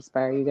try to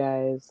inspire you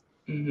guys.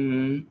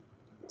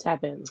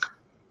 Tap in.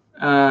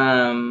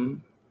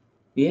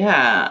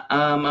 Yeah.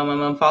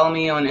 Follow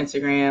me on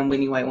Instagram,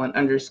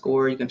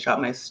 WhitneyWhite1_. You can shop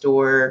my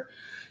store.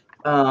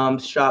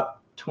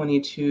 Shop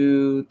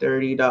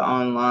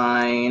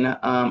 2230.online.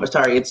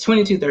 Sorry, it's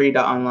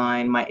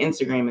 2230.online. My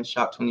Instagram is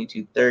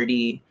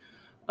shop2230.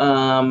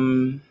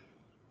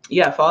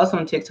 Yeah, follow us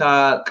on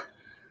TikTok.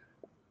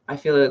 I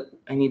feel like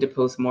I need to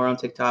post more on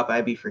TikTok.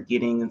 I'd be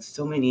forgetting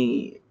so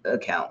many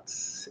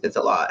accounts. It's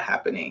a lot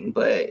happening,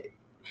 but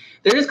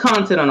there's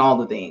content on all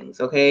the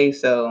things. Okay,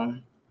 so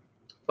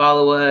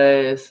follow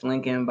us,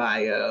 link in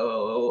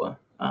bio.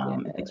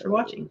 Thanks for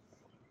watching.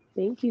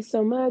 Thank you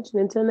so much.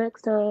 And until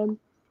next time.